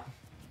 Yeah.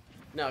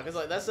 No,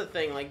 because that's the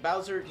thing.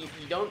 Bowser, you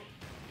don't.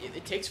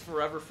 It takes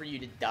forever for you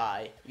to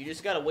die. You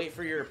just gotta wait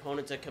for your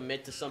opponent to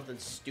commit to something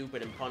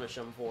stupid and punish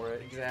them for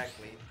it.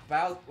 Exactly.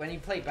 When you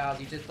play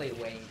Bowser, you just play a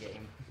waiting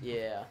game.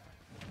 Yeah.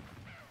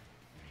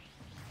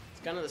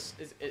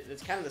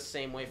 It's kind of the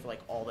same way for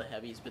all the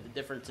heavies, but the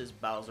difference is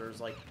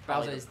Bowser's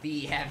Bowser is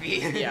the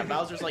heavy. Yeah,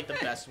 Bowser's the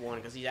best one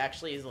because he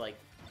actually is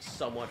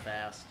somewhat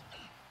fast.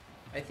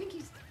 I think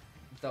he's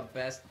the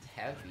best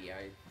heavy.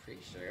 I'm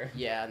pretty sure.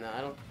 Yeah, no,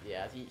 I don't.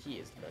 Yeah, he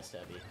is the best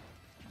heavy.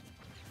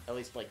 At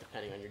least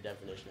depending on your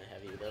definition of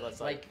heavy. But that's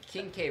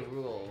King K.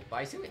 Rool. But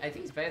I think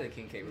he's better than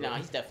King K. Rool. No,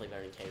 he's definitely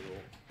better than K.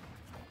 Rool.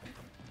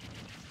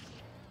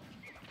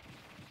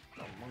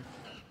 The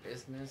monkey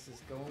business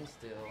is going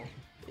still.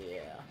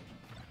 Yeah.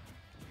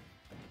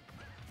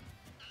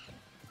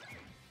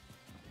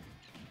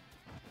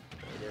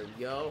 There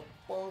we go.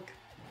 Bonk.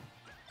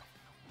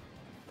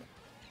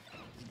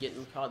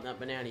 getting caught in that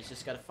banana. He's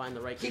just got to find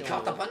the right He kill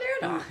caught the move.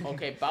 banana.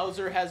 Okay,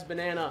 Bowser has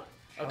banana.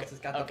 Okay, Bowser's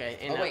got the- okay.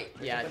 Oh, wait,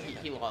 yeah, there's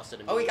the he lost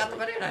it Oh, he immediately.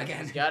 got the banana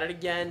again. He's got it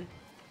again.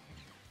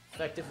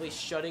 Effectively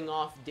shutting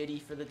off Diddy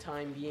for the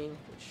time being.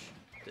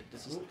 Which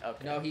this is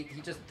okay. No, he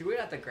just threw it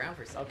at the ground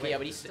for some. Okay, Wait, yeah,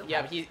 but he still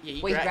yeah, has- but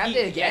he Wait, he grabbed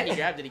it again? Yeah, he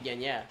grabbed it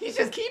again. Yeah. He's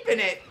just keeping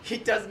it. He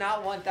does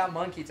not want that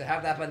monkey to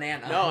have that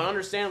banana. No, and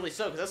understandably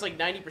so, because that's like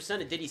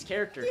 90% of Diddy's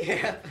character.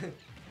 Yeah.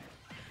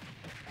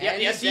 Yeah,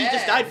 And yeah. he's See, he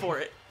just dead. died for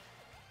it.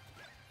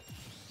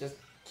 Just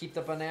keep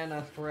the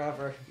banana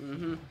forever.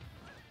 Mm-hmm.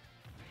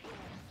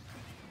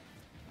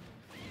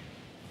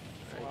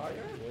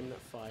 Fire? Win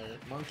fire.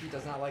 Monkey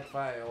does not like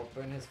fire. It'll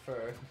burn his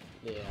fur.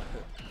 Yeah.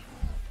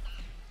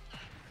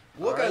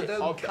 Look Alright, at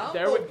the okay, combo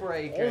there we-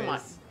 breakers. oh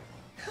my-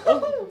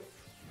 Oh.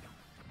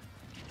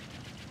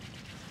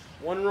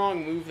 One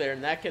wrong move there,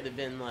 and that could have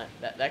been like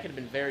that could have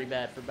been very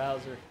bad for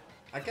Bowser.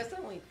 I guess that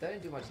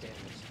didn't do much damage.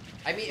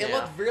 I mean, it Yeah.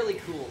 looked really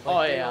cool. But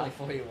Oh, they yeah. only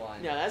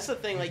 41. Yeah, that's the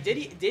thing. Like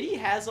Diddy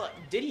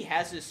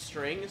has his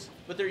strings,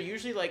 but they're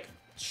usually like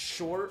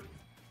short,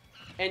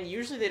 and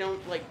usually they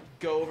don't like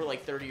go over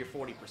like 30 or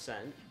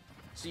 40%.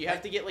 So you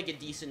have to get like a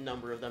decent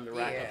number of them to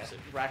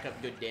rack up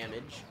good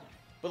damage.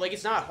 But like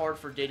it's not hard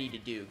for Diddy to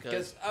do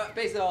Because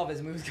basically all of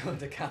his moves go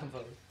into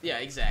combos. yeah,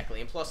 exactly.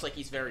 And plus like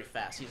he's very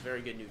fast. He's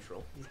very good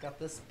neutral. He's got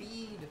the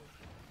speed.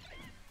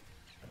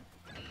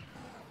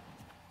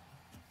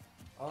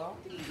 Oh,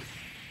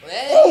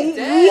 hey, he's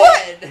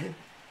dead!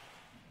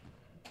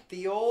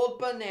 The old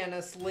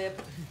banana slip.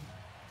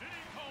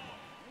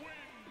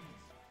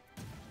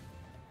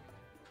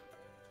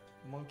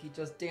 Monkey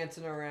just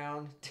dancing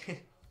around.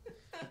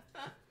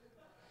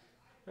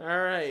 All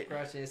right.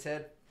 Scratching his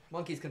head.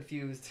 Monkey's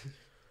confused.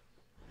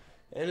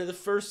 End of the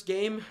first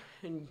game,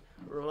 and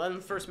we're in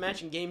the first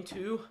match in game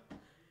 2.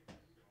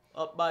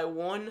 Up by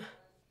 1.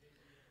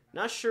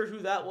 Not sure who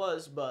that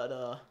was,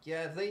 but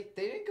Yeah, they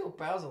didn't go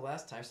Bowser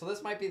last time, so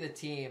this might be the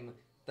team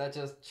that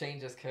just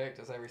changes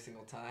characters every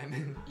single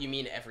time. you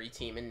mean every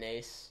team in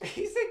NACE?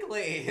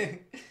 Basically.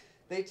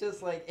 They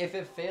just, like, if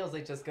it fails,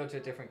 they just go to a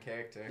different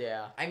character.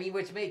 Yeah. I mean,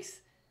 which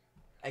makes,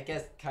 I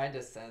guess, kind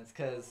of sense,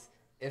 because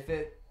if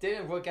it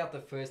didn't work out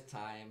the first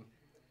time,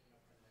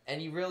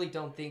 and you really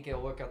don't think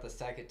it'll work out the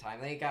second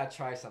time, then you gotta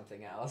try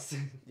something else.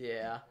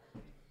 Yeah.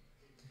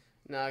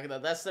 No,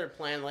 that's their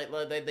plan. Like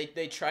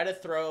they try to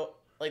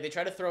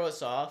throw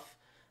us off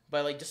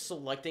by like just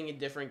selecting a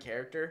different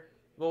character.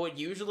 But what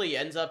usually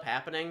ends up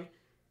happening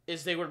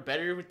is they were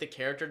better with the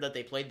character that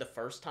they played the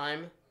first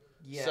time.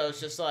 Yeah. So it's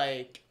just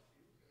like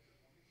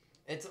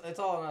It's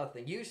all or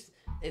nothing.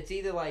 It's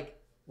either, like,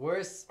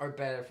 worse or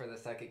better for the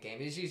second game.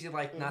 It's usually,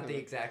 like, not the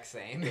exact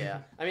same. yeah.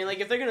 I mean, like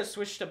if they're gonna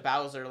switch to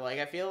Bowser, like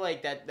I feel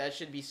like that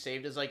should be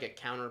saved as like a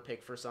counter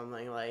pick for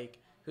something. Like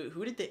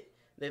who did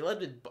they led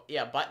with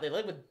they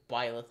led with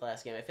Byleth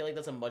last game. I feel like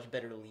that's a much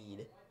better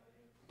lead.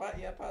 But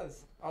yeah,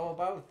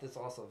 Bowser is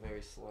also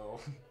very slow.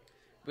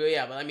 But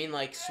yeah, but I mean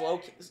like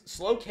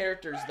slow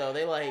characters though,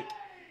 they like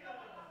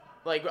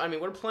I mean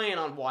we're playing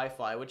on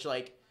Wi-Fi, which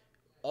like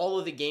all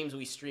of the games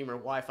we stream are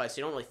Wi-Fi, so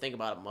you don't really think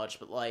about it much,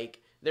 but like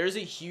there's a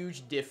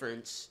huge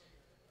difference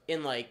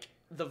in like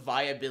the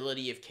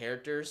viability of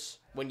characters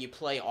when you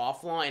play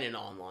offline and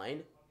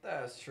online.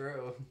 That's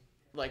true.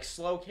 Like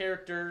slow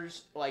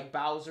characters like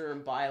Bowser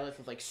and Byleth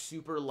with like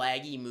super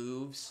laggy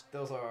moves.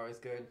 Those are always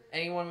good.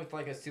 Anyone with,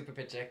 like, a super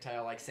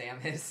projectile like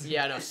Samus.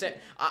 Yeah, no,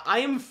 I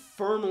am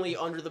firmly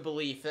under the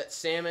belief that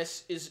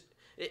Samus is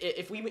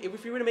if we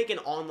were to make an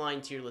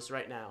online tier list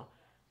right now,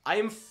 I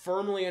am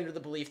firmly under the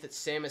belief that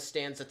Samus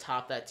stands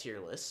atop that tier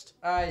list.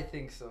 I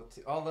think so,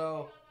 too.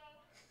 Although,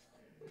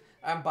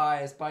 I'm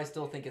biased, but I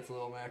still think it's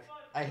Lil Mac.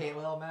 I hate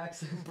Lil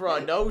Max. Bro,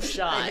 no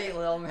shot. I hate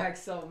Lil Mac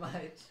so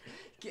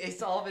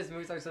much. All of his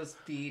moves are so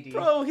speedy.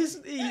 Bro,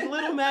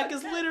 Little Mac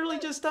is literally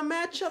just a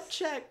matchup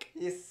check.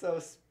 He's so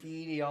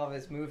speedy. All of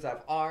his moves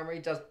have armor.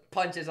 He just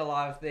punches a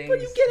lot of things. But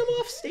you get him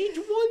off stage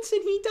once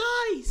and he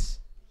dies.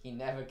 He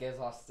never gets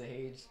off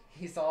stage.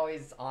 He's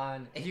always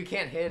on. If you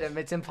can't hit him,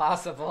 it's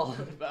impossible.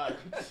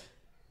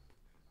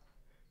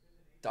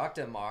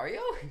 Dr.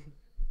 Mario?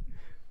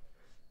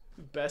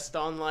 Best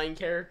online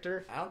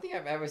character. I don't think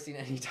I've ever seen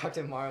any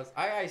Dr. Marios.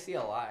 I see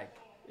a lag.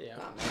 Yeah.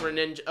 Not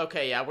Greninja.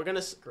 Okay, yeah, we're gonna.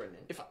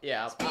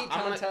 Greninja. Speed I'm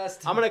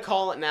contest. I'm gonna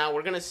call it now.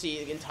 We're gonna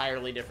see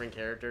entirely different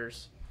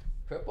characters.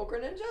 Purple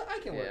Greninja? I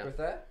can work with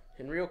that.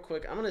 And real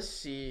quick, I'm gonna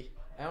see.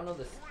 I don't know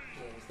the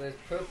games. There's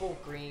purple,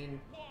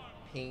 green,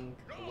 pink,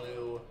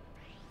 blue.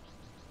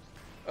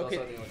 Okay.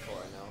 Those are the only four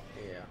I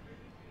know.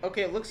 Yeah.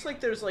 Okay, it looks like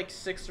there's like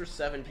 6 or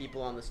 7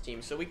 people on this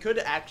team, so we could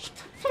actually.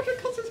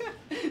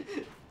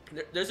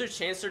 There's a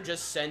chance they're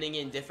just sending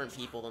in different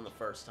people than the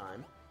first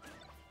time.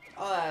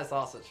 Oh, that's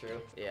also true.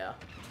 Yeah.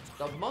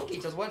 The monkey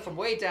just went from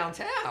way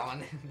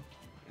downtown.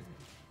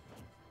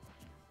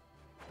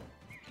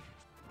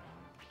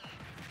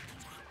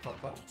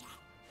 Papa.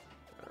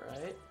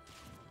 Alright.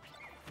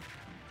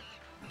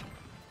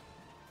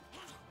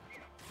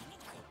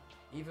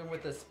 Even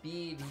with the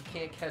speed, he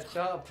can't catch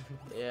up.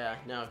 Yeah,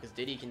 no, because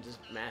Diddy can just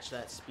match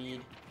that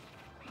speed.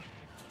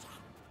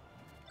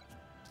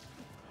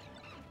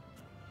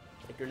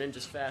 Like,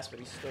 Greninja's fast, but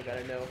he's still got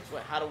to know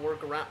how to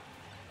work around.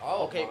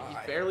 Oh, okay, my.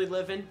 he's barely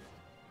living.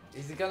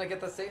 Is he gonna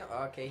get the same?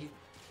 Okay, he's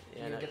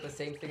gonna get the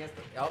same thing as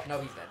the. Oh no,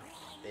 he's dead.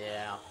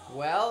 Yeah.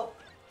 Well,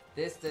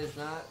 this does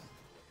not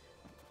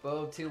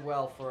bode too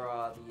well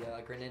for the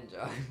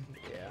Greninja.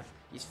 Yeah.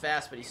 He's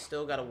fast, but he's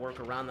still got to work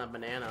around that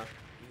banana.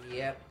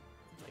 Yep.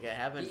 Like, I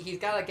haven't. He's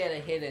gotta get a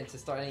hit in to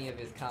start any of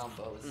his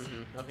combos.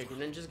 Okay,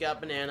 Greninja's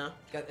got banana.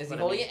 Is he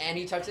holding it and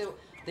he chucks it?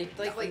 They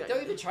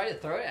don't even try to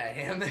throw it at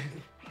him.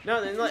 No,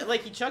 then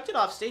like he chucked it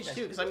off stage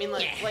too, because I mean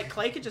like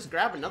Clay could just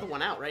grab another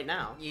one out right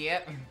now.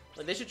 Yep.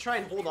 Like they should try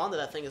and hold on to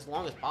that thing as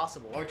long as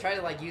possible. Or try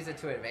to like use it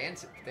to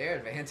their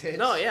advantage.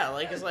 No, yeah,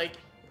 like it's like.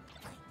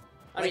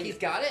 I mean, he's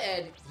got it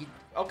and he.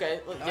 Okay,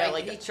 yeah,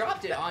 like he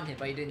chopped it on him,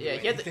 but he didn't. Yeah,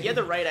 he had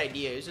the right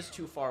idea. He was just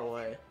too far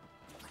away.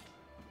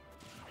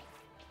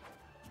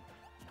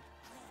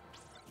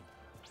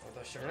 Oh,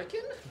 the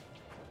shuriken.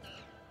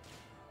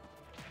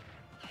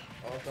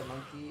 Oh, the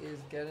monkey is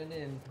getting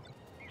in.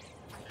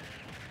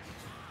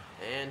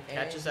 And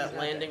catches that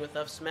landing with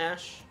F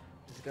smash.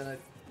 He's gonna.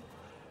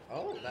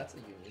 Oh, that's a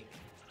unique.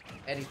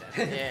 And he's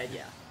dead.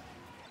 Yeah.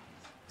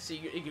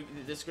 See,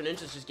 this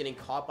Greninja's just getting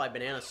caught by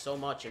banana so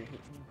much, and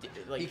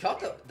he caught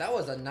the. That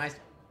was a nice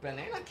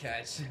banana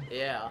catch.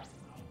 Yeah.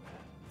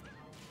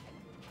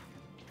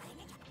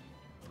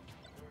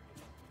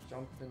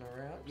 Jumping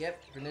around.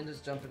 Yep,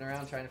 Greninja's jumping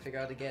around trying to figure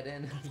out how to get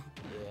in.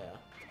 Yeah.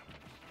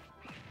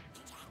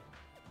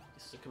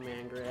 Just a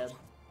command grab.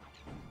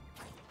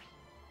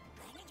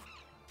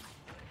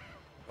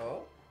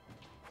 Oh.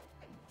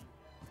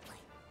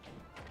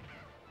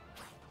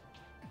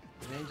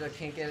 Ninja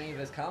can't get any of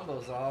his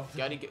combos off.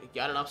 Got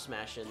an up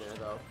smash in there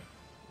though.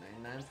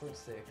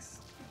 99.6.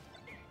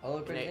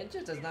 Although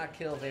Greninja does not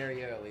kill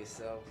very early,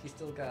 so he's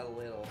still got a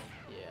little.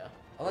 Yeah.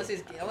 Unless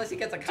he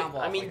gets a combo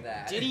off like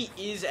that. Diddy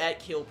is at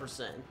kill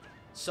percent,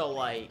 so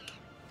like.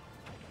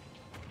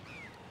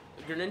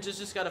 Greninja's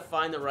just got to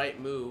find the right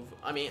move.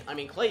 I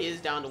mean, Clay is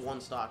down to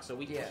 1 stock, so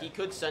he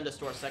could send us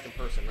to our second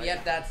person, right?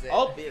 Yep, that's it.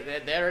 Oh,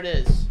 there it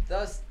is.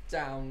 The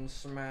down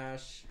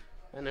smash.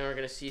 And then we're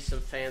gonna see some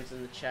fans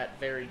in the chat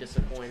very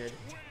disappointed.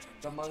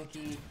 The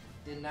monkey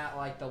did not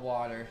like the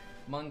water.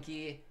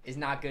 Monkey is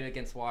not good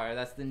against water.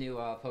 That's the new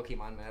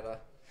Pokemon meta.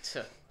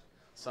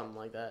 Something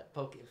like that.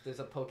 If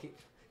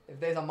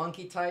there's a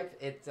monkey type,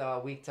 it's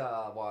weak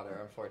to water,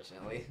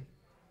 unfortunately.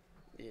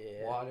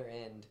 Yeah. Water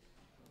and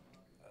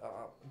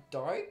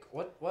dark.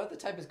 What other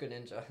type is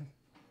Greninja?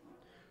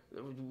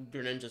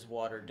 Greninja's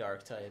water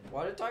dark type.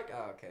 Water dark.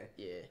 Oh, okay.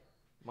 Yeah.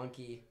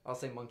 Monkey. I'll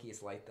say monkey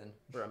is light then.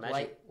 Bro,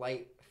 imagine...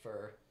 Light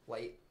for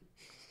light.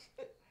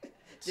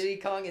 Diddy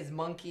Kong is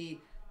monkey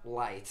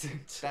light.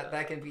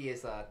 that can be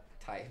his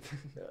type.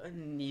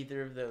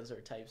 Neither of those are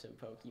types in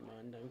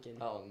Pokemon, Duncan.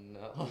 Oh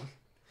no.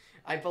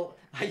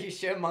 Are you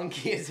sure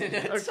monkey isn't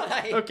a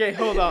type? Okay,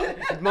 hold on.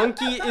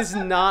 Monkey is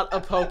not a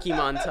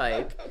Pokemon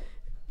type.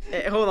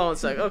 Hey, hold on a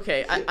sec.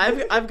 Okay,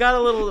 I've got a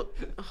little.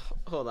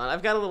 Hold on,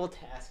 I've got a little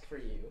task for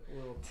you.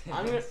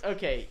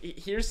 Okay,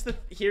 here's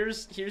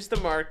the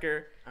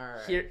marker. All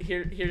right.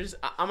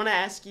 I'm gonna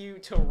ask you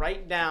to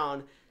write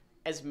down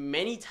as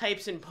many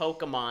types in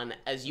Pokemon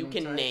as you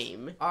can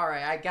name. All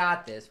right, I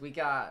got this. We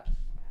got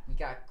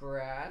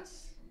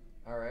grass.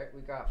 All right,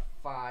 we got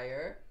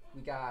fire.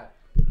 We got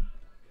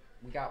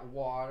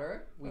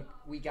water.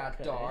 We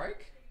got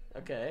dark.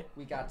 Okay.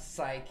 We got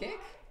psychic.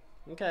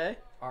 Okay.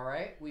 All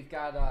right, we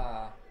got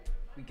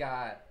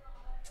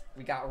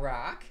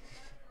rock.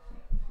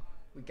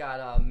 We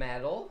got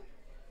metal.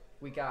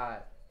 We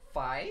got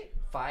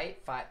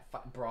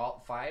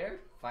brawl, fighter.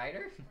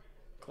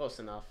 Close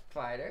enough.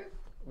 Fighter.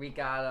 We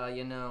got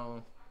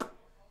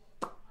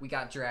we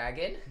got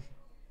dragon.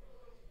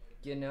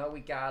 We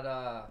got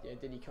Yeah,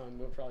 Diddy Kong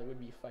probably would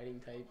be a fighting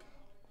type.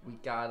 We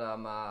got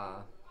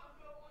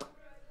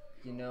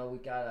we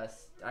got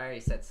I already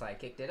said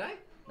psychic, did I?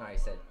 No, I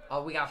said.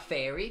 Oh, we got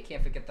fairy.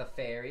 Can't forget the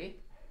fairy.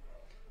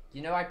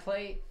 I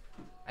play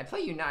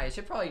Unite. I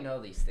should probably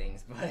know these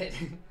things, but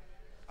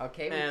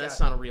okay. Man, that's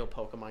not a real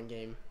Pokemon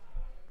game.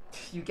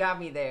 You got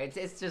me there.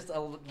 It's just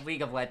a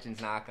League of Legends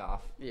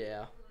knockoff.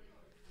 Yeah.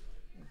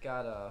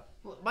 Got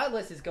my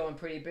list is going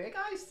pretty big.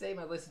 I say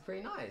my list is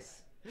pretty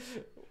nice.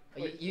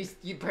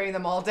 You bring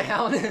them all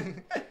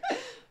down?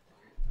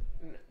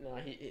 No,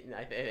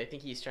 I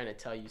think he's trying to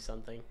tell you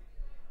something.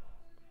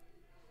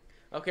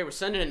 Okay, we're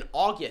sending in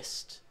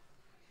August.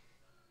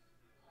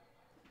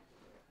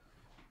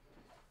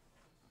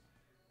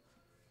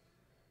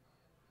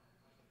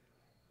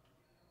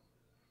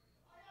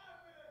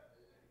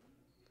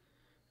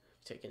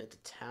 Taking it to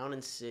town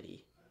and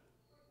city.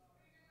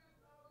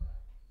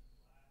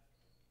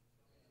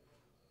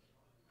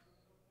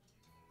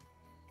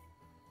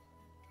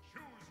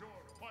 Choose your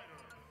fighter.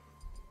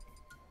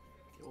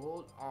 The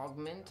old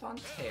augment on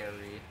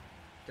Terry.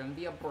 Gonna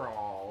be a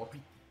brawl.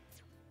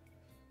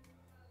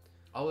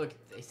 Oh look,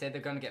 they said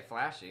they're gonna get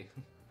flashy.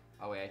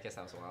 Oh wait, I guess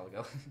that was a while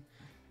ago.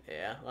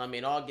 Yeah, well,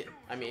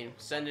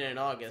 sending in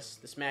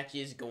August, this match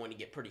is going to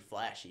get pretty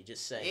flashy,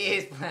 just saying. It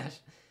is flash.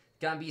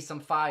 Gonna be some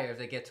fire if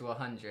they get to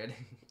 100.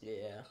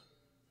 Yeah.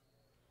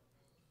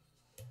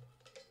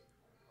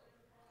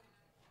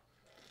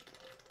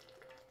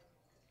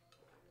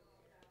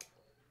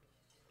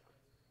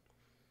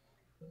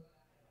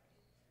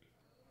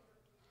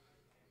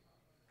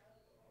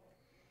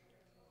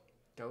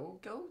 Go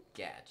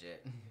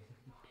Gadget.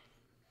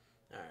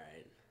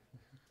 Alright.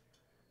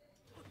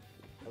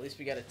 At least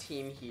we got a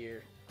team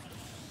here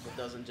that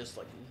doesn't just,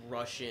 like,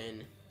 rush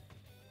in.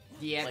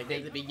 Yeah, Like,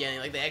 at the beginning.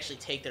 Like, they actually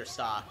take their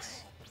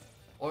stocks.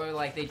 or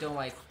like they don't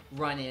like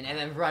run in and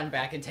then run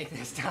back and take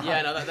their stock.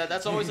 Yeah, no,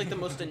 that's always, like, the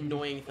most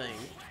annoying thing.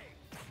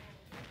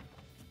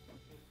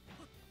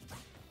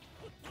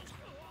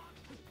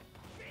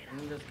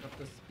 Greninja's got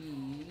the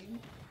speed.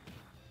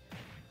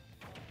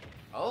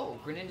 Oh,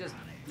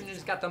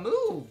 Greninja's got the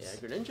moves.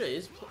 Yeah,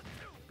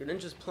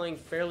 Greninja's playing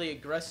fairly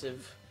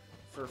aggressive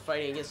for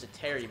fighting against a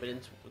Terry, but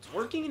it's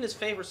working in his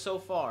favor so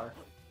far.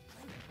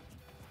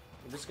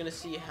 We're just gonna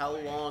see how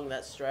long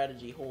that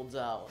strategy holds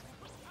out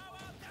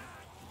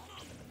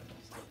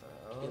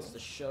against the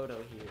Shoto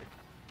here.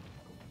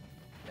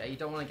 Yeah, you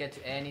don't want to get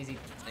to and he's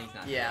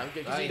not. Yeah, dead.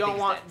 because Oh, you he don't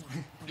thinks want.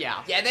 dead.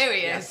 Yeah. Yeah, there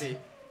he Yeah, is. see.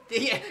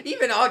 Yeah,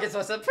 even August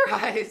was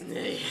surprised.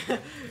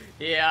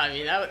 Yeah, I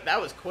mean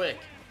that was quick.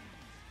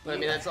 But I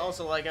mean that's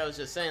also like I was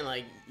just saying,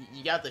 like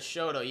you got the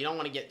Shoto, you don't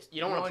want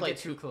to play get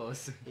too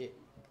close.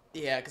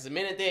 Yeah, because the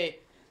minute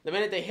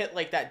they hit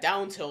like that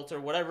down tilt or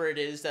whatever it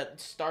is that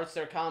starts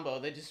their combo,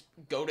 they just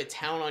go to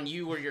town on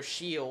you or your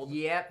shield.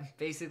 Yep,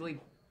 basically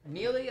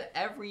nearly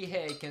every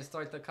hit can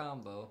start the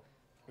combo.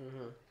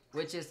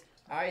 Which is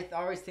I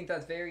always think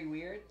that's very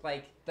weird.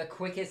 Like the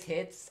quickest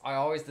hits are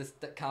always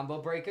the combo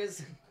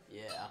breakers.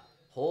 Yeah.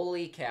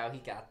 Holy cow, he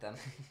got them.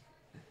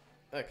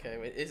 Okay,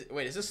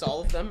 wait, is this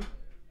all of them?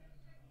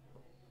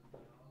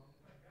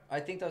 I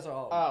think those are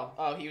all.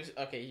 Oh, he was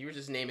okay. You were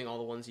just naming all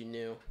the ones you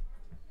knew.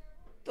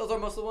 Those are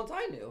most of the ones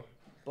I knew.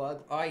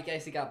 Bug. Oh, I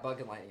guess he got Bug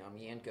and Lightning on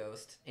me, and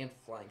Ghost, and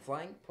Flying.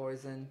 Flying,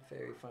 Poison,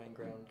 Fairy, Fine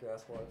Ground,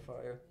 Grass, Water,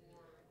 Fire.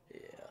 Yeah.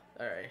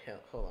 All right.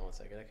 Hold on one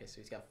second. Okay, so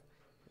he's got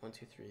 1,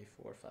 2, 3,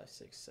 4, 5,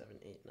 6, 7,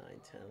 8, 9,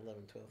 10,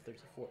 11, 12,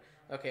 13,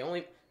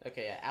 14.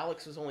 Okay, yeah,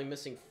 Alex was only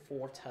missing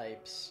 4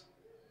 types.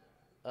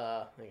 Hang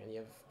on. You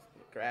have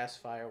Grass,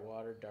 Fire,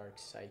 Water, Dark,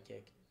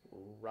 Psychic,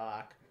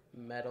 Rock,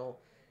 Metal.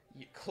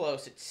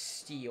 Close. It's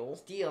Steel.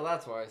 Steel,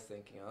 that's what I was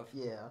thinking of.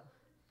 Yeah.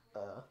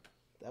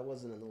 That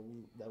wasn't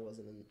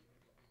in.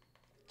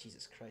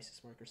 Jesus Christ,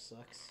 this marker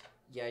sucks.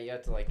 Yeah, you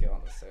have to like go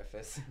on the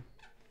surface.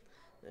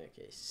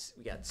 Okay,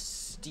 we got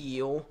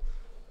Steel.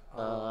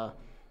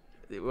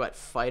 What,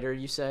 Fighter,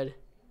 you said?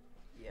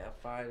 Yeah,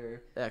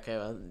 Fighter.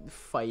 Okay,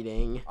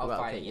 Fighting. Oh, Well,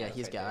 okay, Fighting, yeah, that's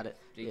he's right got there.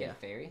 it. Did you get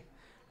Fairy?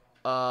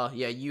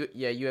 Yeah, you have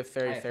I have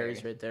fairies Fairy.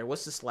 right there.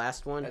 What's this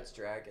last one? That's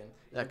Dragon.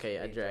 Okay,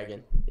 yeah, Big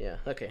Dragon. Yeah.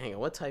 Okay, hang on.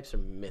 What types are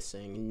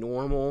missing?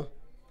 Normal,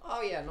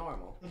 Oh yeah,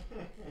 normal.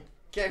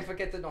 Can't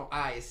forget the normal.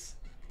 Ice.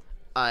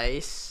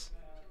 Ice,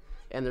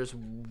 and there's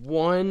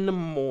one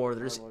more.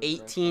 There's Lord,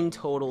 18 Red,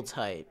 total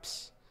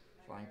types.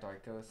 Flying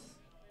Dark Ghost.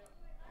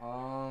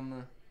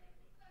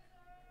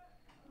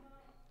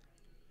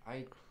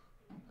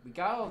 We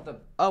got all of the.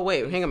 Oh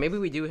wait, hang on. Maybe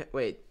we do.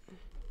 Wait,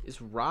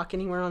 is Rock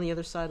anywhere on the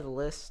other side of the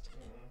list?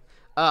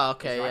 Oh,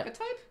 okay. Is Yeah. Rock a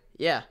type?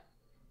 Yeah.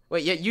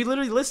 Wait, yeah, you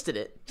literally listed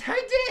it.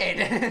 I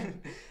did.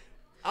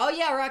 Oh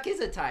yeah, Rock is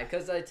a type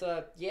because it's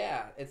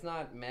it's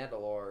not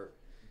metal or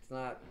it's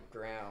not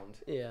ground.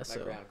 Yeah, Not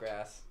so ground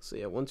grass. so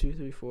yeah, 1, 2,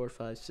 3, 4,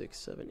 5, 6,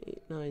 7,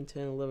 8, 9,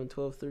 10, 11,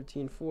 12,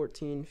 13,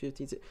 14,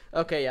 15.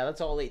 Okay, yeah,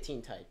 that's all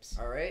 18 types.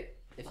 All right.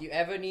 If you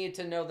ever need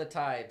to know the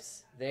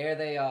types, there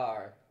they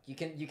are. You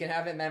can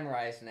have it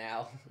memorized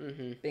now.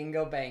 Mhm.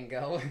 Bingo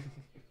bango.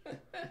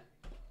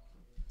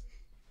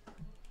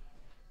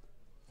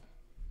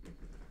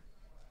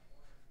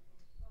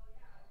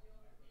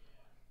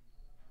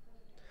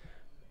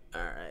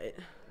 All right.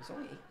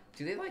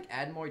 Do they like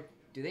add more?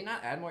 Do they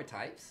not add more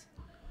types?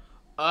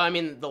 I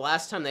mean, the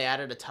last time they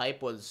added a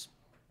type was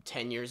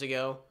 10 years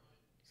ago.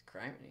 It's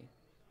criminy.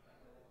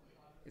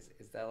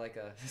 Is that like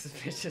a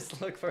suspicious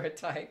look for a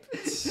type?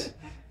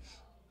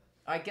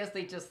 I guess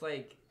they just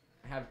like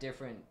have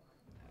different,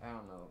 I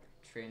don't know,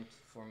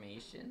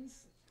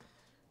 transformations.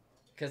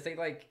 Cause they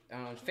like, I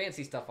don't know,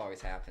 fancy stuff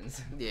always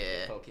happens.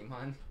 Yeah.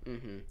 Pokemon.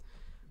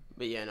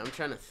 But yeah, and I'm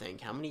trying to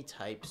think, how many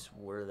types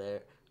were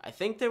there? I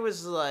think there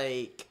was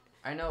like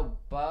I know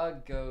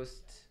Bug,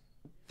 Ghost,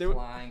 There-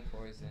 Flying,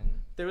 Poison.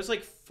 there was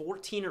like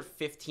 14 or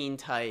 15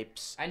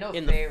 types. I know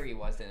in Fairy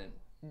wasn't.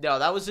 No,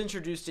 that was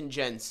introduced in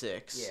Gen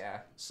 6. Yeah.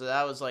 So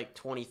that was like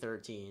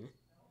 2013.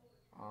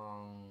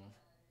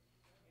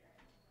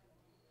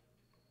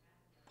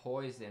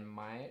 Poison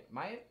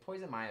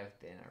Poison might have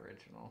been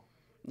original.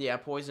 Yeah,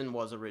 Poison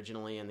was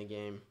originally in the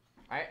game.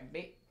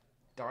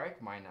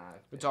 Dark might not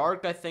have been.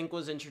 Dark, I think,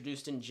 was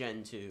introduced in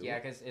Gen 2. Yeah,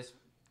 because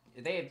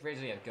they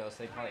originally had Ghost.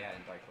 They probably added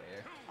Dark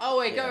later. Oh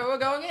wait, Yeah. we're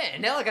going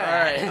in. Now look at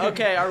All that. right.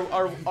 Okay.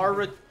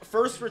 Our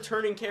first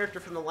returning character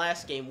from the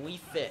last game, We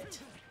Fit.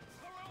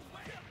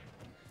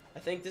 I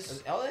think this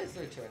is. Ella is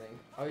returning.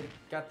 Oh, we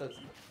got the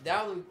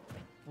now.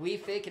 Wii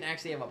Fit can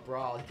actually have a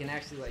brawl. He can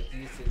actually like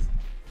use his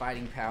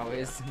fighting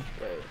powers.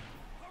 Wait.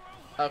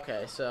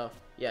 Okay, so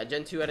yeah,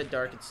 Gen 2 added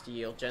Dark and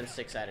Steel. Gen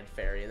 6 added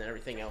Fairy, and then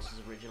everything else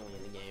was originally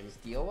in the game.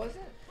 Steel was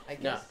it? I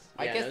guess. No.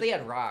 I Yeah, guess no, they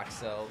had Rock.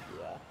 So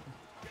Yeah.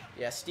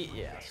 Yeah. Steel.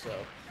 Yeah. So.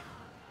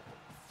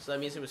 So that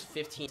means there was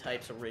 15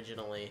 types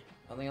originally.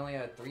 And they only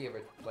had 3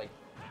 over like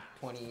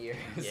 20 years.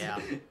 Yeah.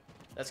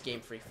 That's Game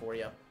Freak for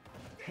you.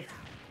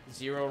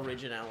 Zero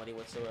originality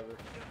whatsoever.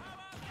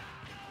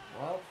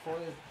 Well, for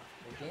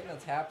the game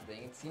that's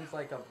happening, it seems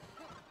like a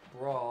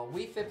brawl.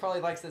 Wii Fit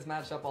probably likes this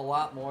matchup a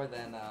lot more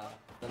than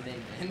the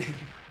Min Min.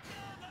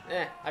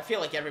 I feel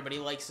like everybody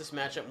likes this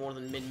matchup more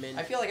than Min Min.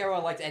 I feel like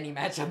everyone likes any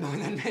matchup more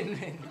than Min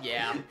Min.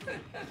 Yeah.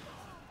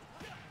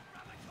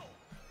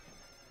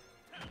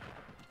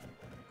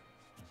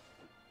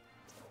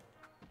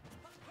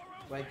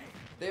 Like,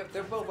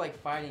 they're both like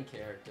fighting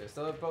characters,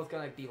 so they're both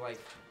gonna be like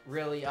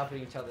really up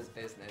in each other's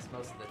business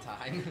most of the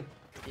time.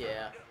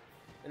 Yeah.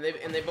 And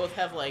they both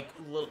have like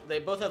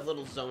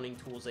little zoning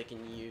tools they can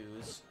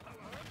use.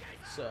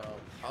 So.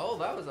 Oh,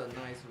 that was a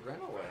nice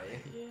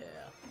runaway. Yeah.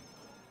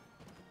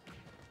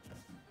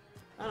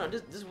 I don't know.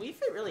 Does Wii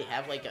Fit really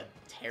have like a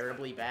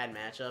terribly bad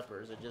matchup,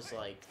 or is it just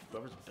like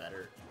whoever's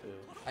better? Ooh.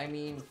 I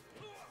mean,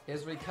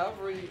 his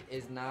recovery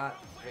is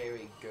not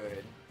very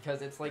good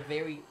because it's like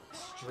very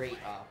straight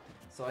up.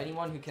 So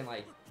anyone who can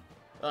like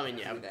I mean,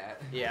 yeah, do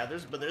that. Yeah.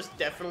 There's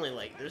definitely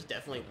way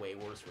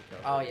worse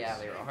recovery. Oh yeah,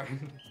 there are.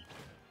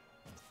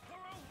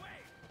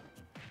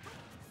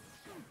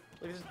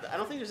 Like, I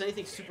don't think there's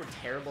anything super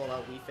terrible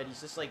about Wii Fit. He's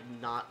just like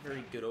not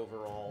very good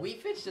overall.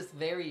 Wii Fit's just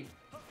very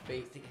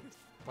basic.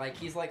 Like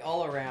he's like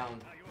all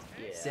around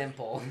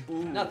simple.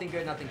 Ooh. Nothing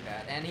good, nothing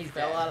bad, and he's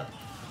Fell dead. out of.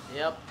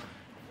 Yep.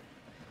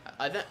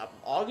 I think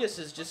August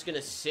is just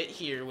gonna sit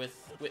here with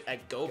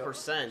at go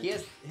percent. He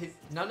has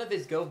none of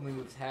his go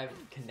moves have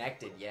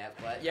connected yet,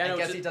 but Yeah, I no,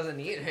 guess just- he doesn't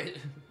need it.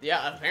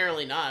 Yeah,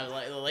 apparently not.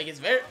 Like it's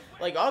very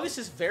like August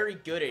is very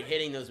good at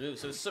hitting those moves.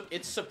 So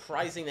it's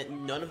surprising that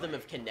none of them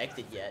have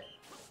connected yet.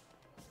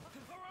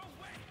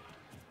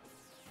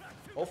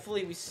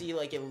 Hopefully we see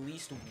like at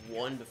least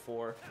one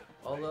before.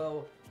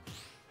 Although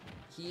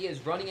he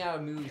is running out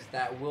of moves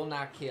that will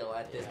not kill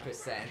at this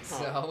percent,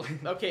 Huh. so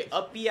Okay,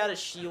 up B out of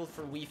shield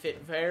for Wii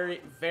Fit.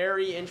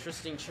 Very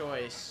interesting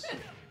choice.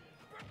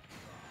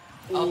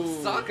 a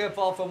Ooh. soccer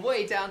ball from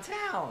way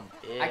downtown.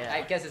 Yeah.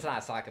 I guess it's not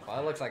a soccer ball.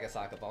 It looks like a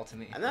soccer ball to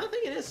me. I don't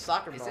think it is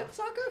soccer Is ball. it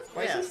soccer?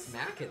 Why does Yeah. he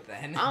smack it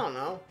then? I don't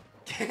know.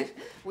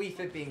 Wii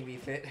Fit being Wii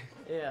Fit.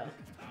 Yeah.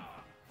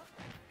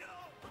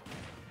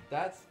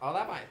 That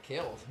might have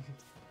killed.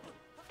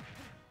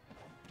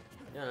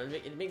 Yeah,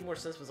 it'd make more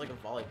sense if it was like a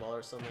volleyball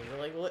or something. Or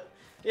like, what?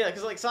 Yeah,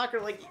 because like soccer,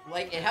 like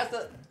Like it has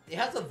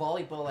the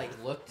volleyball like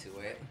look to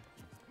it.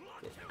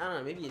 I don't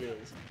know, maybe it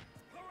is.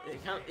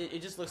 It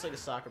just looks like a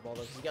soccer ball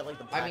though, because you got like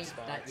the black I mean,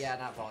 spots.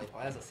 not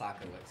volleyball. It has a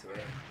soccer look to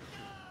it.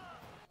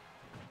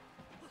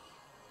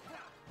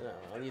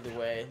 No, either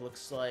way,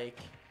 looks like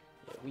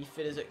Wii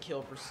Fit is at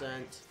kill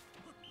percent.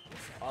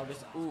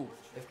 August, ooh,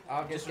 If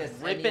August just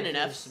gets ripping any an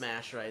of F his-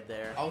 smash right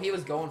there. Oh, he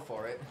was going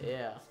for it.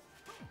 Yeah,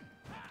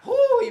 Whoo,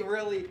 he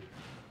really.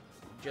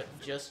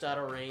 just out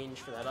of range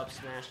for that up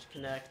smash to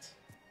connect.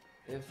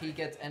 If he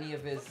gets any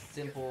of his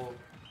simple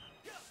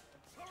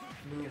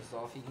moves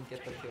off, he can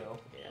get the kill.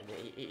 Yeah,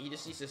 he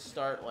just needs to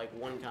start like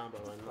one combo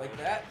and Like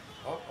that.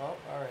 Oh, all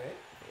right.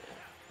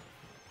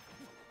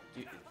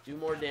 do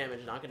more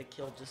damage. Not gonna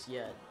kill just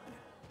yet.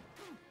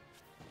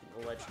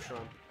 The ledge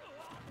trump.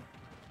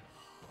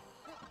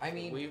 I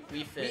mean, Wii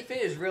Wii Fit.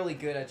 Fit is really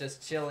good at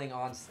just chilling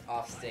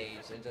off stage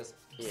and just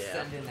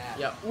sending that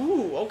Yeah.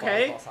 Ooh.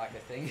 Okay. volleyball soccer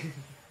thing.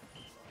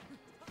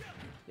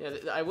 Yeah,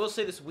 I will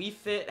say this Wii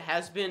Fit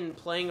has been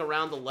playing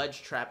around the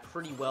ledge trap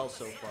pretty well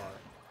so far.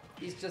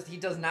 He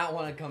does not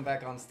want to come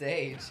back on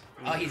stage.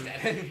 Oh, he's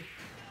dead.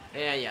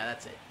 Yeah,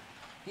 that's it.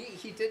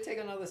 he did take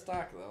another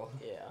stock though.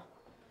 Yeah.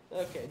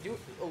 Okay, do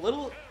a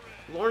little.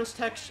 Lawrence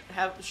Tech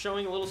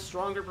showing a little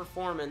stronger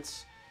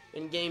performance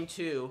in game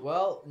 2.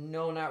 Well,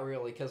 no, not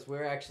really, because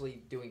we're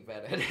actually doing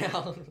better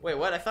now. Wait,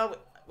 what? I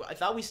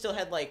thought we still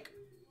had like.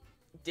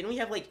 Didn't we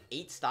have like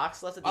 8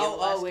 stocks left at the end of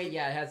last Oh, wait, game?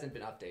 yeah, it hasn't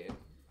been updated.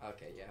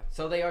 Okay, yeah.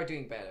 So they are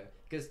doing better.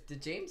 Because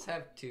did James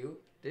have 2?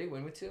 Did he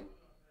win with 2?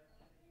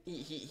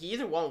 He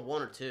either won with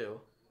 1 or 2.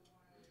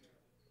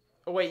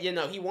 Oh wait, yeah,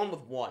 no, he won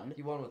with 1.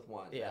 He won with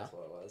 1. Yeah. That's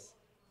what it was.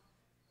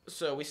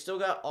 So we still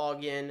got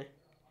Ogden,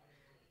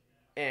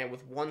 and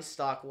with 1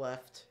 stock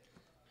left,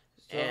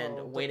 So,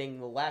 and waiting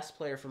the last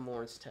player from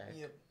Lawrence Tech.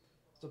 Yep.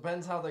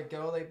 Depends how they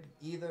go. They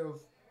either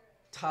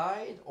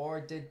tied or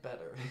did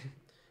better.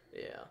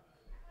 Yeah.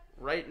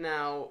 Right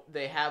now,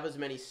 they have as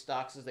many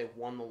stocks as they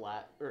won the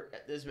last.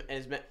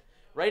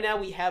 Right now,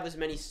 we have as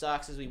many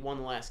stocks as we won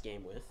the last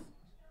game with.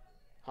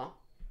 Huh?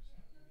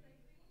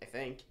 I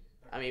think.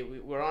 I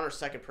mean, we're on our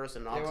second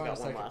person, and They Og's were on got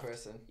a one second left.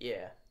 person.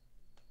 Yeah.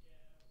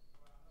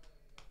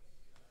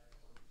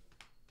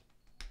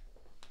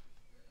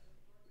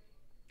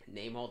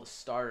 Name all the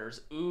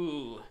starters.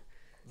 Ooh.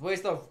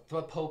 Where's the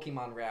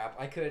Pokemon rap?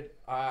 I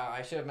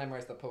should have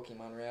memorized the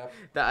Pokemon rap.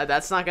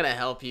 That's not gonna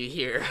help you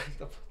here.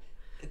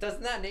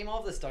 Doesn't that name all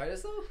of the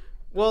starters though?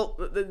 Well,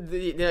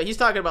 he's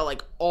talking about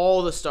like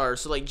all the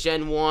stars, so like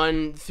Gen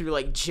 1 through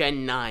like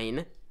Gen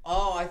 9.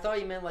 Oh, I thought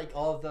you meant like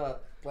all of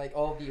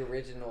the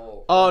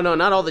original. Oh no,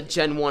 not all the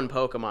Gen 1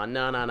 Pokemon.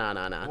 No.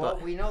 Well,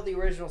 we know the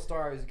original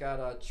stars got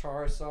a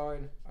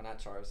Charizard. Or not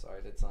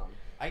Charizard. It's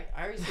I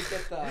always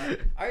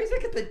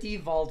forget the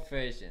default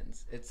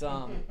versions. It's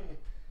not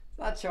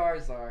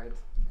Charizard.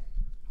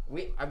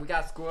 We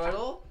got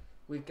Squirtle.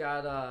 We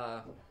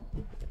got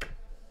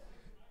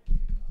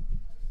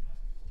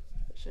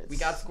We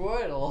got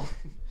Squirtle.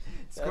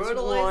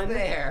 Squirtle one. is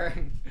there.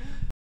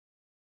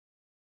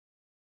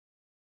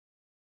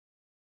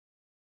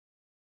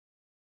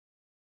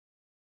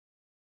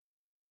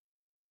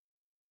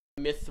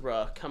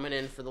 Mithra coming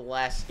in for the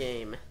last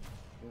game.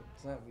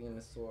 It's not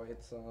Venusaur.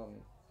 It's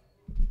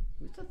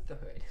who's the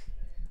third?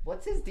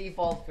 What's his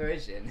default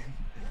version?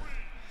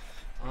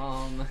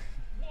 And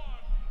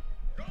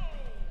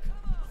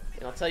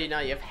I'll tell you now,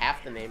 you have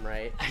half the name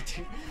right.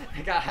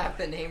 I got half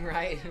the name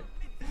right.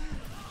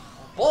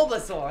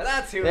 Bulbasaur,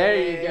 that's who There it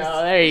you is.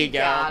 go. There you go.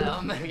 Got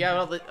him. We got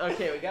all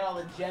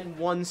the Gen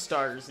 1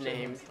 starters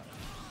named.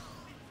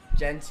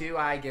 Gen 2,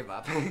 I give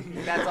up.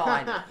 That's all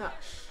I know.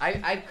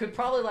 I could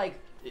probably like.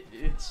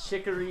 It's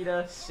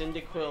Chikorita,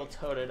 Cyndaquil,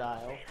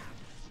 Totodile.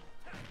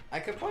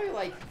 I could probably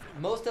like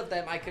most of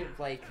them. I could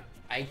like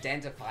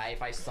identify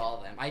if I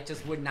saw them. I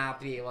just would not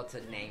be able to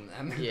name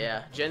them.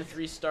 Yeah, Gen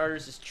 3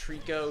 starters is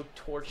Trico,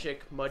 Torchic,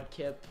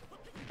 Mudkip.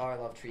 Oh, I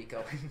love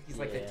Trico. He's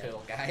like the Yeah.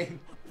 turtle guy.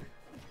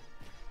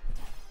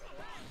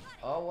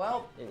 Oh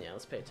well. And yeah,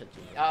 let's pay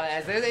attention.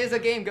 As there is a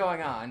game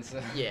going on,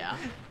 so. Yeah.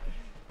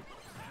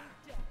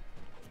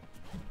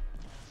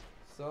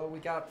 So we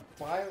got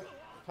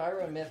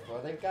Pyro and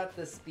Mithra. They've got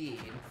the speed.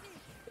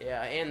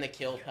 Yeah, and the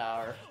kill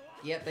power.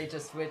 Yet they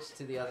just switched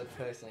to the other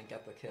person and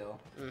got the kill.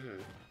 Mm-hmm.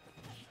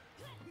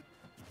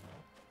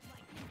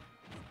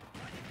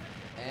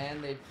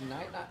 And they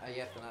might not.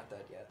 Yet they're not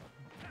dead yet.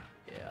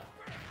 Yeah.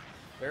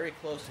 Very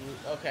close.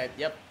 Okay,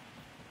 yep.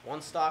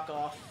 One stock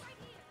off.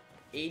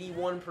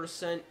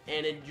 81%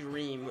 and a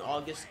dream.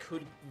 August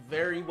could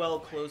very well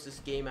close this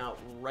game out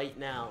right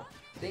now.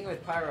 The thing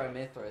with Pyro and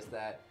Mithra is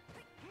that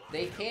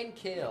they can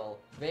kill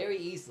very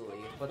easily,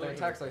 but their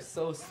attacks are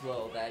so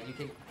slow that you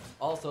can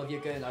also, if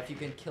you're good enough, you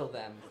can kill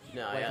them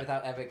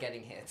without ever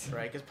getting hit.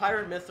 Right, because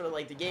Pyro and Mithra,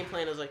 like, the game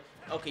plan is like,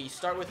 okay, you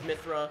start with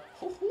Mithra,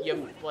 you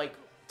have, like,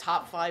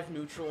 top 5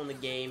 neutral in the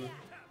game,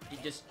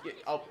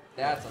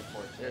 That's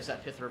unfortunate. There's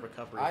that Pithra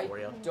recovery for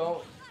you.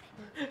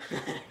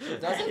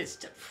 It's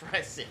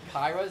depressing.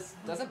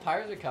 Doesn't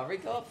Pyro's recovery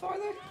go up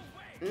farther?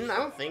 I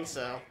don't think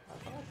so.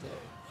 I thought it did.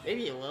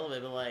 Maybe a little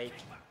bit, but like...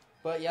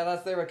 But yeah,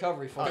 that's their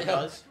recovery for Oh, you. it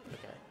does?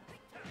 Okay.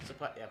 So,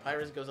 yeah,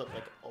 Pyro's goes up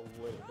like a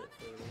little bit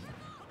further.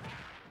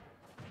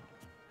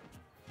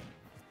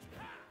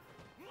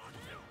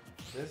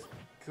 This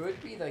could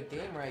be the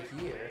game right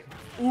here.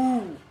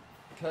 Ooh!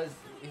 Because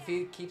if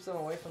he keeps them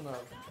away from the...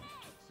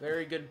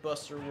 Very good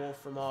Buster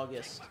Wolf from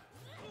August.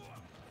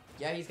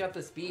 Yeah, he's got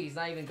the speed. He's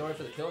not even going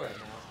for the kill right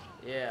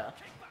now. Yeah.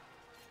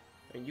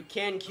 I mean, you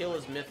can kill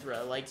his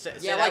Mithra. Like,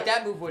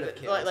 that move would have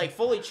killed. Like,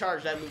 fully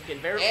charged, that move can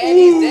very... And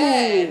he's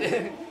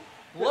dead!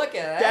 Look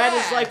at that! That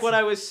is like what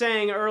I was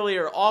saying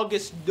earlier.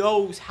 August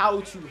knows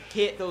how to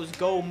hit those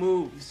go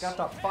moves. He's got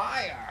the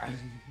fire!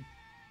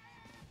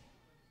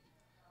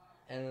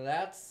 And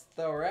that's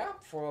the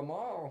wrap for them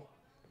all.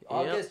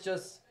 August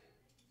just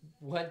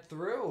went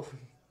through.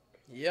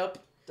 Yep.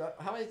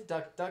 How many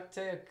Duck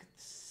took?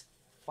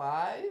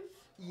 5?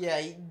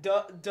 Yeah, he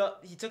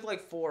took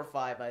like 4 or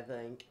 5, I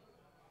think.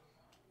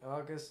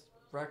 August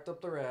racked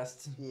up the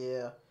rest.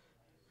 Yeah.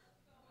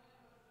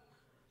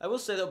 I will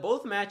say though,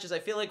 both matches I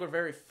feel like were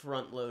very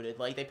front loaded.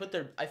 Like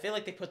I feel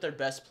like they put their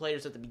best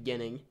players at the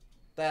beginning.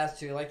 That's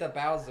true. Like the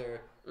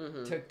Bowser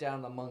took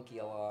down the monkey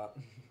a lot.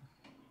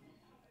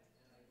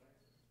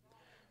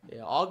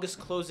 Yeah, August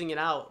closing it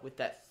out with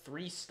that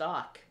 3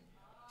 stock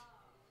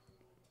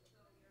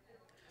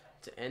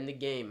to end the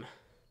game.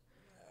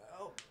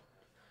 Oh.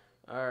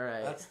 All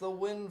right. That's the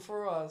win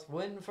for us.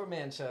 Win for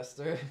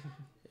Manchester.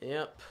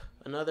 Yep.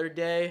 Another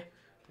day,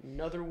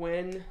 another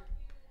win,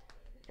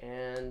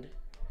 and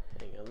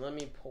hang on, let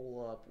me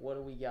pull up. What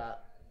do we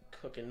got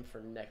cooking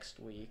for next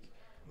week?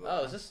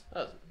 Oh, is this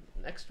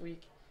next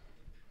week?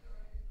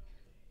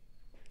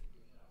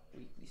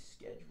 Weekly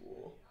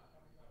schedule.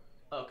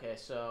 Okay,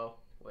 so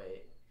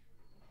wait.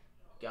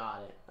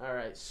 Got it. All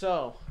right,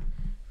 so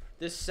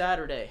this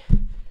Saturday,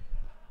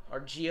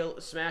 our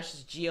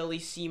Smash's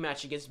GLEC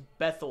match against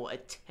Bethel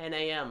at 10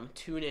 a.m.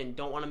 Tune in.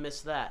 Don't want to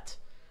miss that.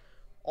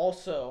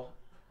 Also,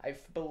 I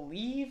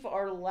believe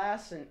our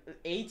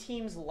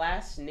A-Team's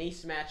last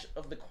NACE match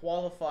of the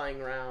qualifying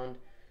round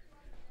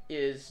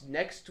is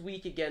next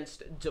week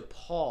against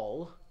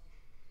DePaul.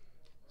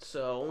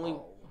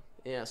 So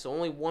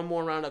only one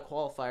more round of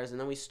qualifiers, and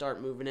then we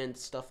start moving into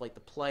stuff like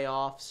the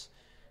playoffs,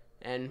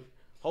 and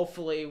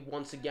hopefully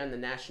once again the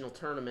national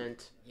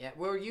tournament. Yeah,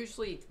 we're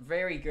usually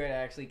very good at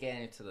actually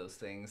getting into those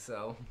things.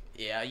 So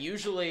yeah,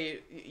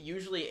 usually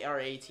our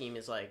A-Team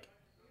is like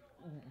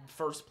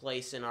first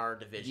place in our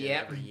division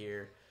every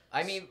year.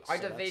 I mean, our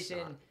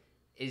division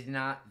is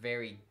not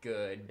very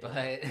good, but...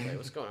 Wait,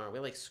 what's going on? Are we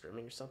like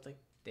scrimming or something?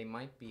 They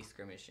might be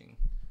skirmishing.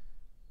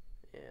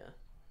 Yeah.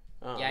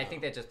 Yeah, I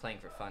think they're just playing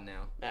for fun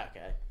now.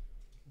 Okay.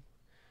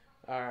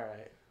 All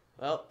right.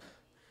 Well,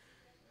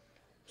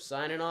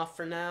 signing off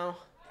for now.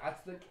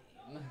 That's the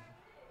game.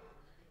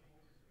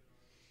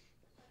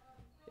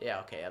 Yeah.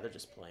 Okay. Yeah, they're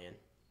just playing.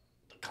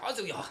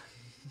 Kazuya.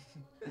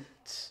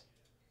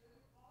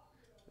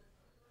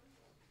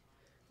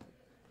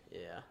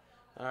 Yeah.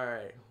 All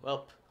right.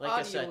 Well, like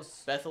I said,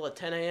 Adios. Bethel at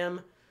 10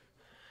 a.m.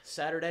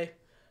 Saturday.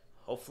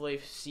 Hopefully,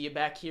 see you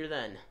back here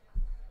then.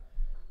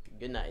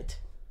 Good night.